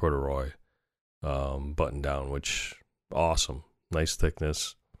a corduroy button down, which awesome. Nice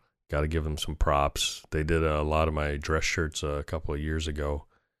thickness. Got to give them some props. They did a lot of my dress shirts a couple of years ago,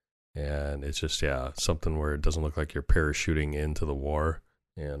 and it's just something where it doesn't look like you're parachuting into the war,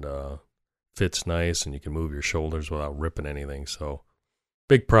 and fits nice, and you can move your shoulders without ripping anything. So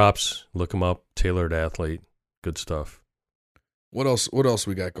big props. Look them up. Tailored Athlete. Good stuff. What else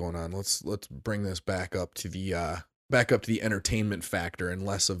we got going on? Let's bring this back up to the entertainment factor and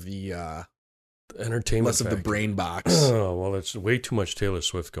less of the entertainment factor. The brain box. Oh, well, there's way too much Taylor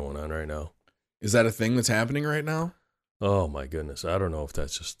Swift going on right now. Is that a thing that's happening right now? Oh my goodness. I don't know if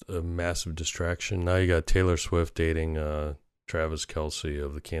that's just a massive distraction. Now you got Taylor Swift dating Travis Kelce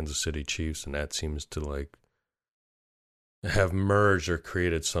of the Kansas City Chiefs, and that seems to have merged or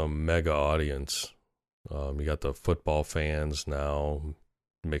created some mega audience. You got the football fans now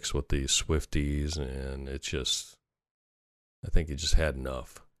mixed with the Swifties, and it's just, I think he just had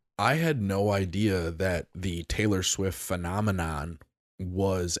enough. I had no idea that the Taylor Swift phenomenon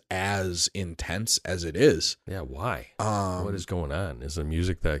was as intense as it is. Yeah, why? What is going on? Is the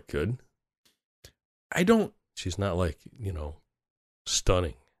music that good? She's not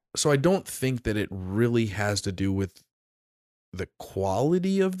stunning. So I don't think that it really has to do with the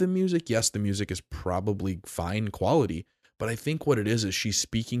quality of the music. Yes, the music is probably fine quality, but I think what it is she's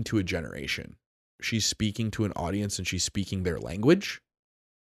speaking to a generation. She's speaking to an audience, and she's speaking their language.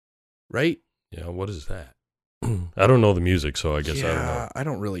 Right? Yeah, what is that? I don't know the music, so I guess I don't know. I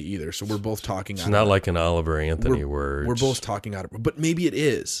don't really either. So we're both talking. It's not like an Oliver Anthony where we're both talking out of, but maybe it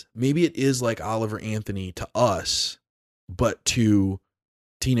is. Maybe it is like Oliver Anthony to us, but to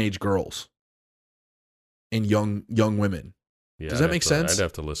teenage girls and young women. Yeah, does that make sense? I'd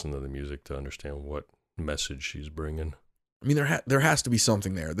have to listen to the music to understand what message she's bringing. I mean, there has to be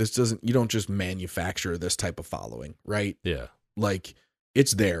something there. You don't just manufacture this type of following, right? Yeah.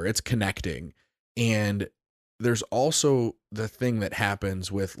 It's there, it's connecting. And there's also the thing that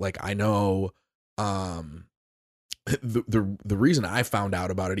happens with, I know, the reason I found out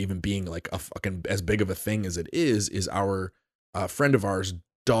about it even being a fucking as big of a thing as it is our friend of ours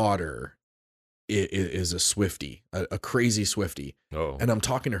daughter is a Swiftie, a crazy Swiftie. Oh. And I'm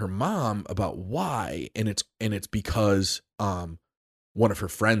talking to her mom about why, and it's because one of her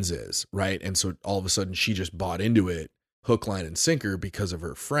friends is, right? And so all of a sudden she just bought into it, hook, line, and sinker because of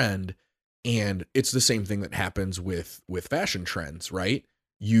her friend. And it's the same thing that happens with fashion trends, right?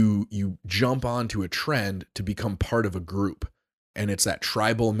 You jump onto a trend to become part of a group. And it's that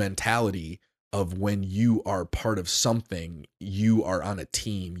tribal mentality of when you are part of something, you are on a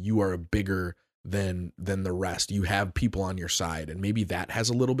team, you are bigger than the rest. You have people on your side, and maybe that has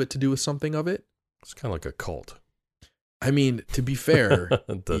a little bit to do with something of it. It's kind of like a cult. I mean, to be fair,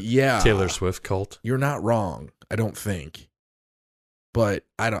 Taylor Swift cult. You're not wrong, I don't think. But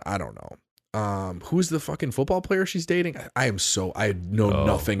I don't know. Who's the fucking football player she's dating? I know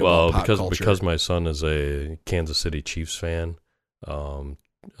nothing well, about pop culture. because my son is a Kansas City Chiefs fan.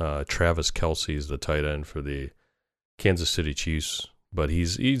 Travis Kelce is the tight end for the Kansas City Chiefs, but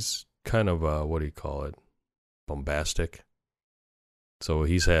he's kind of what do you call it? Bombastic. So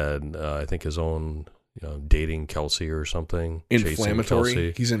he's had I think his own dating Kelce or something. Inflammatory.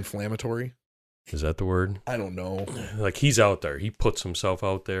 Chasing Kelce. He's inflammatory. Is that the word? I don't know. Like he's out there. He puts himself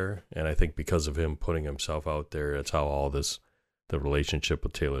out there, and I think because of him putting himself out there, that's how all the relationship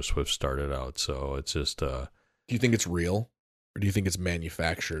with Taylor Swift started out. So it's just. Do you think it's real, or do you think it's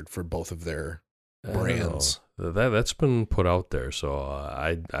manufactured for both of their brands? That's been put out there. So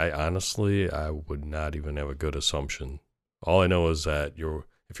I honestly I would not even have a good assumption. All I know is that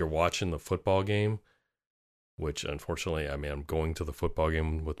if you're watching the football game. Which, unfortunately, I mean, I'm going to the football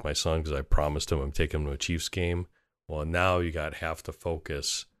game with my son because I promised him I'm taking him to a Chiefs game. Well, now you got half the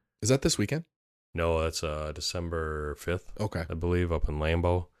focus. Is that this weekend? No, that's December 5th, Okay. I believe, up in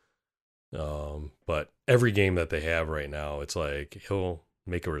Lambeau. But every game that they have right now, it's like he'll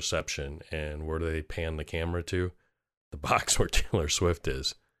make a reception, and where do they pan the camera to? The box where Taylor Swift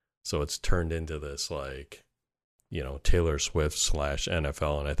is. So it's turned into this, like, Taylor Swift /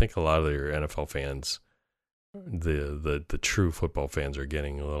 NFL. And I think a lot of your NFL fans... The true football fans are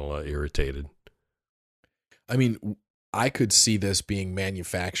getting a little irritated. I mean, I could see this being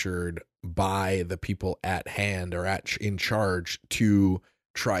manufactured by the people at hand or in charge to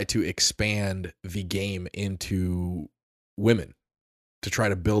try to expand the game into women, to try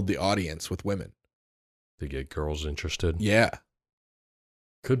to build the audience with women. To get girls interested? Yeah.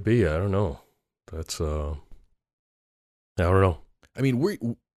 Could be. I don't know. That's, I don't know. I mean,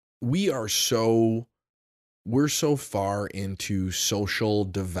 we're so far into social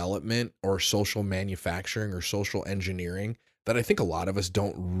development or social manufacturing or social engineering that I think a lot of us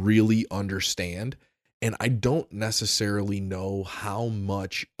don't really understand. And I don't necessarily know how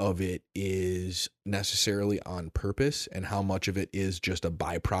much of it is necessarily on purpose and how much of it is just a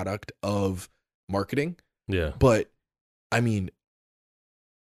byproduct of marketing. Yeah. But I mean,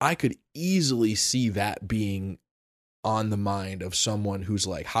 I could easily see that being on the mind of someone who's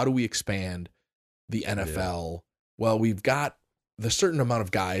like, how do we expand the NFL? Yeah. Well, we've got the certain amount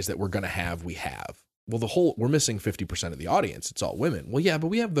of guys that we're going to have. Well, we're missing 50% of the audience. It's all women. Well, yeah, but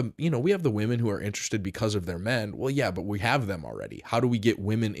we have the women who are interested because of their men. Well, yeah, but we have them already. How do we get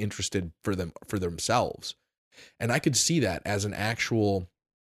women interested for themselves? And I could see that as an actual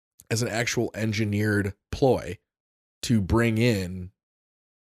engineered ploy to bring in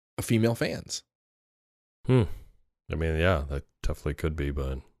a female fans. I mean, yeah, that definitely could be,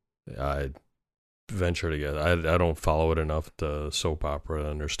 but I venture to guess. I don't follow it enough to soap opera to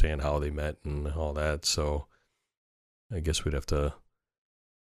understand how they met and all that. So I guess we'd have to,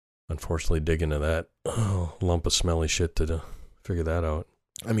 unfortunately, dig into that lump of smelly shit to figure that out.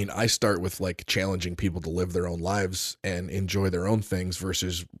 I mean, I start with like challenging people to live their own lives and enjoy their own things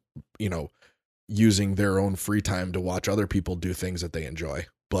versus, using their own free time to watch other people do things that they enjoy.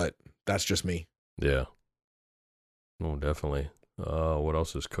 But that's just me. Yeah. Oh, definitely. What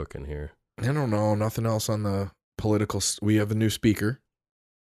else is cooking here? I don't know. Nothing else on the political. We have a new speaker.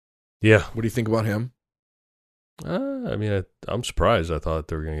 Yeah. What do you think about him? I mean, I'm surprised. I thought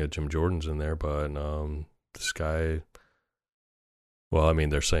they were going to get Jim Jordan's in there, but this guy, well, I mean,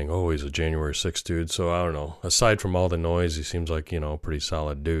 they're saying, oh, he's a January 6th dude. So I don't know. Aside from all the noise, he seems like, a pretty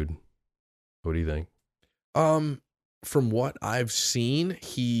solid dude. What do you think? From what I've seen,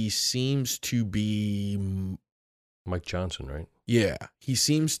 he seems to be Mike Johnson, right? Yeah. He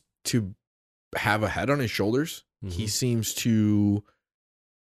seems to have a head on his shoulders. Mm-hmm. He seems to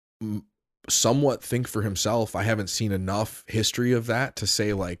somewhat think for himself. I haven't seen enough history of that to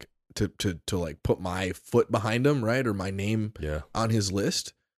say like to like put my foot behind him, right? Or my name on his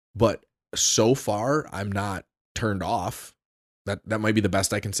list. But so far I'm not turned off. That might be the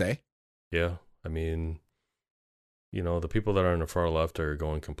best I can say. Yeah. I mean, the people that are on the far left are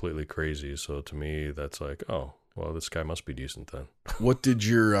going completely crazy. So to me, that's like, oh, well, this guy must be decent then. What did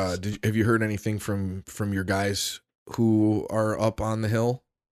your have you heard anything from your guys who are up on the Hill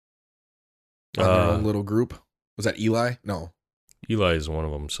on their own little group? Was that Eli? No, Eli is one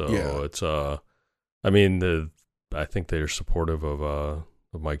of them. So it's I mean, I think they're supportive of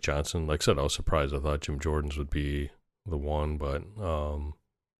Mike Johnson. Like I said, I was surprised. I thought Jim Jordan's would be the one, but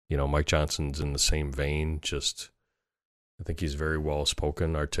Mike Johnson's in the same vein. Just I think he's very well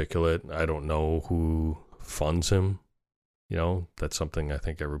spoken, articulate. I don't know who funds him. That's something I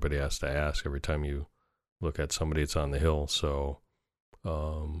think everybody has to ask every time you look at somebody that's on the Hill. So,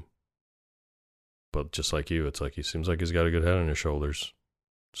 but just like you, it's like he seems like he's got a good head on his shoulders.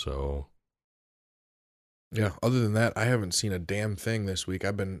 So Yeah. Other than that, I haven't seen a damn thing this week.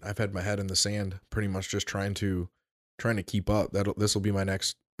 I've had my head in the sand, pretty much just trying to keep up. This will be my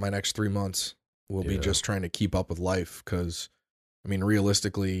next 3 months. Will be just trying to keep up with life. Cause I mean,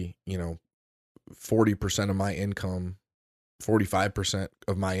 realistically, 40% of my income, 45%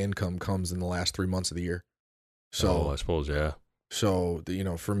 of my income comes in the last 3 months of the year. So I suppose, yeah. So,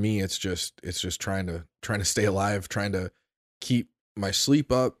 for me, it's just trying to stay alive, trying to keep my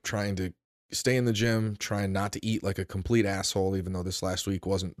sleep up, trying to stay in the gym, trying not to eat like a complete asshole, even though this last week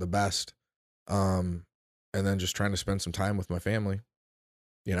wasn't the best. And then just trying to spend some time with my family,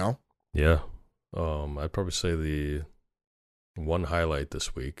 Yeah. I'd probably say the one highlight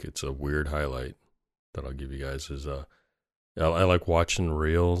this week, it's a weird highlight that I'll give you guys, is I like watching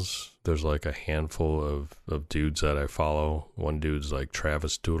reels. There's like a handful of dudes that I follow. One dude's like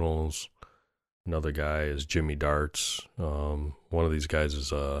Travis Doodles. Another guy is Jimmy Darts. One of these guys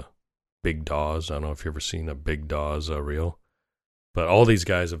is Big Dawes. I don't know if you've ever seen a Big Dawes reel. But all these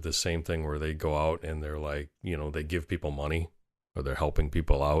guys have the same thing where they go out and they're like, they give people money or they're helping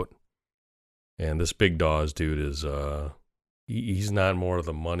people out. And this Big Dawes dude is, he's not more of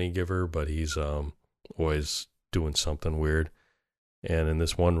the money giver, but he's always doing something weird. And in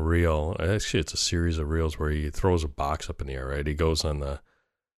this one reel, actually it's a series of reels where he throws a box up in the air, right? He goes on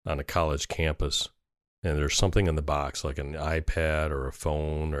a college campus and there's something in the box, like an iPad or a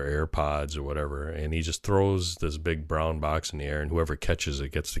phone or AirPods or whatever. And he just throws this big brown box in the air and whoever catches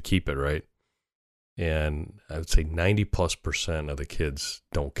it gets to keep it, right? And I would say 90+% of the kids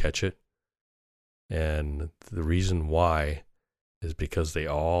don't catch it. And the reason why is because they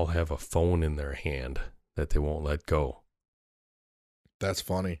all have a phone in their hand that they won't let go. That's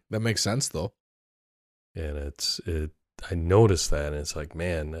funny. That makes sense though. And I noticed that and it's like,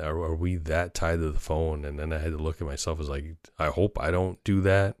 man, are we that tied to the phone? And then I had to look at myself as like, I hope I don't do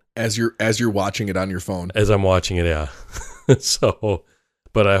that. As you're watching it on your phone. As I'm watching it, yeah. So,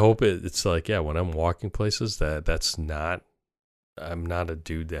 but I hope it's like, yeah, when I'm walking places I'm not a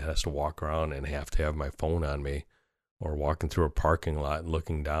dude that has to walk around and have to have my phone on me or walking through a parking lot and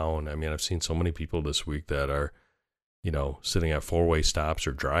looking down. I mean, I've seen so many people this week that are, sitting at four-way stops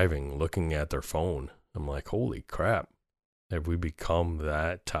or driving, looking at their phone. I'm like, holy crap. Have we become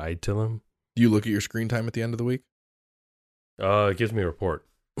that tied to them? Do you look at your screen time at the end of the week? It gives me a report.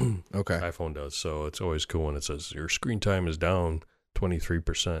 Okay. iPhone does. So it's always cool when it says your screen time is down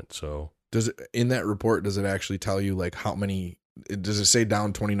 23%. So in that report, does it actually tell you like how many, does it say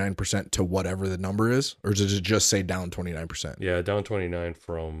down 29% to whatever the number is? Or does it just say down 29%? Yeah, down 29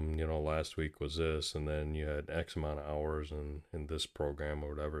 from, last week was this, and then you had X amount of hours in this program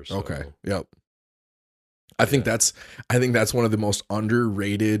or whatever. So, okay. Yep. I think that's one of the most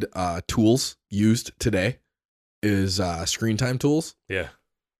underrated tools used today is screen time tools. Yeah.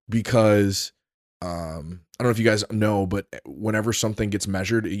 Because I don't know if you guys know, but whenever something gets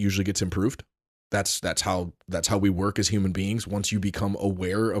measured, it usually gets improved. That's how we work as human beings. Once you become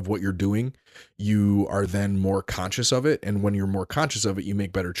aware of what you're doing, you are then more conscious of it. And when you're more conscious of it, you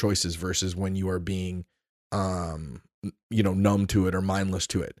make better choices versus when you are being, numb to it or mindless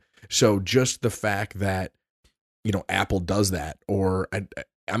to it. So just the fact that, Apple does that, or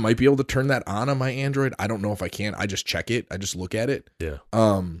I might be able to turn that on my Android. I don't know if I can. I just check it. I just look at it. Yeah.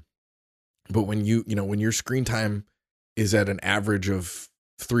 But when when your screen time is at an average of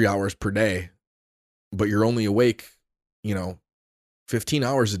 3 hours per day, but you're only awake, 15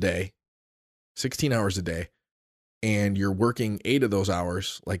 hours a day, 16 hours a day, and you're working 8 of those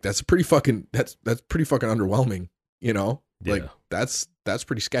hours, like that's pretty fucking underwhelming, Like that's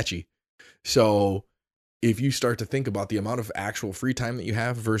pretty sketchy. So if you start to think about the amount of actual free time that you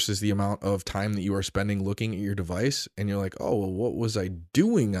have versus the amount of time that you are spending looking at your device, and you're like, oh, well, what was I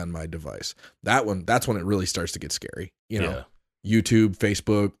doing on my device? That's when it really starts to get scary. YouTube,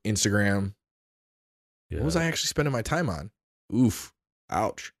 Facebook, Instagram. Yeah. What was I actually spending my time on? Oof.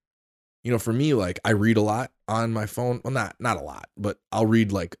 Ouch. For me, like I read a lot on my phone. Well, not a lot, but I'll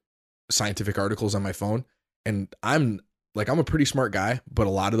read like scientific articles on my phone. And I'm a pretty smart guy, but a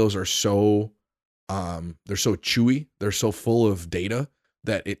lot of those are so they're so chewy, they're so full of data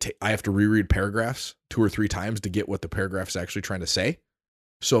that I have to reread paragraphs 2 or 3 times to get what the paragraph is actually trying to say.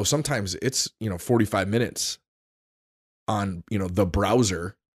 So sometimes it's 45 minutes on the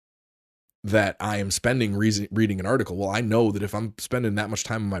browser that I am spending reading an article. Well, I know that if I'm spending that much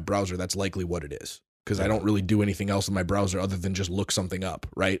time on my browser, that's likely what it is, because I don't really do anything else in my browser other than just look something up,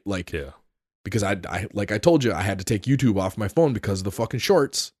 right? Like, yeah, because I like I told you, I had to take YouTube off my phone because of the fucking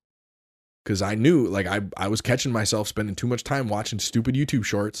shorts. Because I knew, like, I was catching myself spending too much time watching stupid YouTube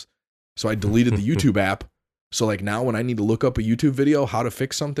shorts. So I deleted the YouTube app So like now when I need to look up a YouTube video, how to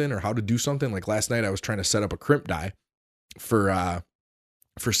fix something or how to do something, like last night I was trying to set up a crimp die for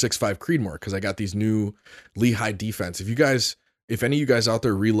 6.5 Creedmoor because I got these new Lehigh Defense. If any of you guys out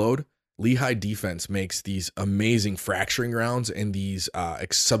there reload, Lehigh Defense makes these amazing fracturing rounds and these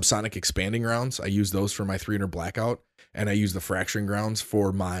subsonic expanding rounds. I use those for my 300 Blackout, and I use the fracturing rounds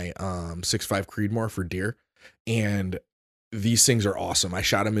for my 6.5 Creedmoor for deer. And these things are awesome. I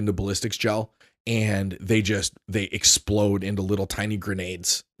shot them into ballistics gel, and they explode into little tiny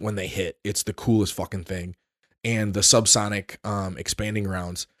grenades when they hit. It's the coolest fucking thing. And the subsonic expanding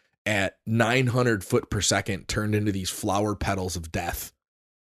rounds at 900 foot per second turned into these flower petals of death.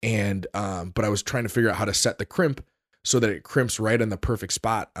 And but I was trying to figure out how to set the crimp so that it crimps right in the perfect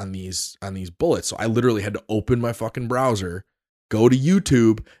spot on these bullets. So I literally had to open my fucking browser, go to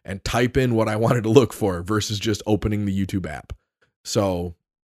YouTube, and type in what I wanted to look for versus just opening the YouTube app. So,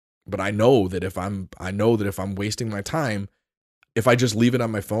 but I know that if I'm wasting my time, if I just leave it on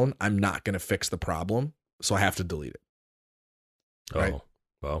my phone, I'm not going to fix the problem. So I have to delete it. Right? Oh,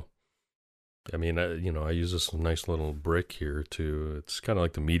 well, I mean, I use this nice little brick here it's kind of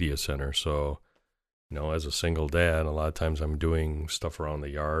like the media center. So, as a single dad, a lot of times I'm doing stuff around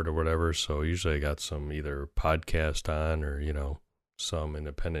the yard or whatever. So usually I got some either podcast on or, some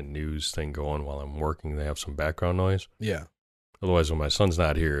independent news thing going while I'm working. They have some background noise. Yeah. Otherwise, when my son's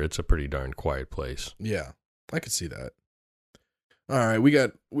not here, it's a pretty darn quiet place. Yeah, I could see that. All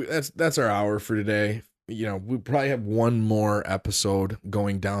right, that's our hour for today. We probably have one more episode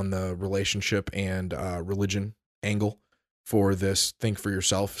going down the relationship and religion angle for this Think for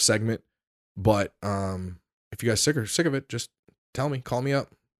Yourself segment. But if you guys sick of it, just tell me, call me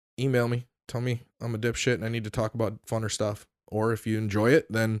up, email me, tell me I'm a dipshit and I need to talk about funner stuff. Or if you enjoy it,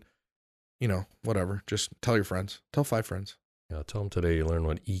 then, whatever. Just tell your friends. Tell 5 friends. Yeah, tell them today you learn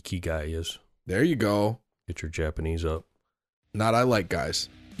what ikigai is. There you go. Get your Japanese up. Not I like guys.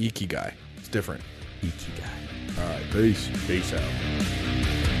 Ikigai. It's different. Ikigai. All right. Peace. Peace out.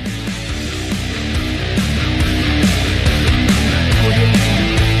 Audio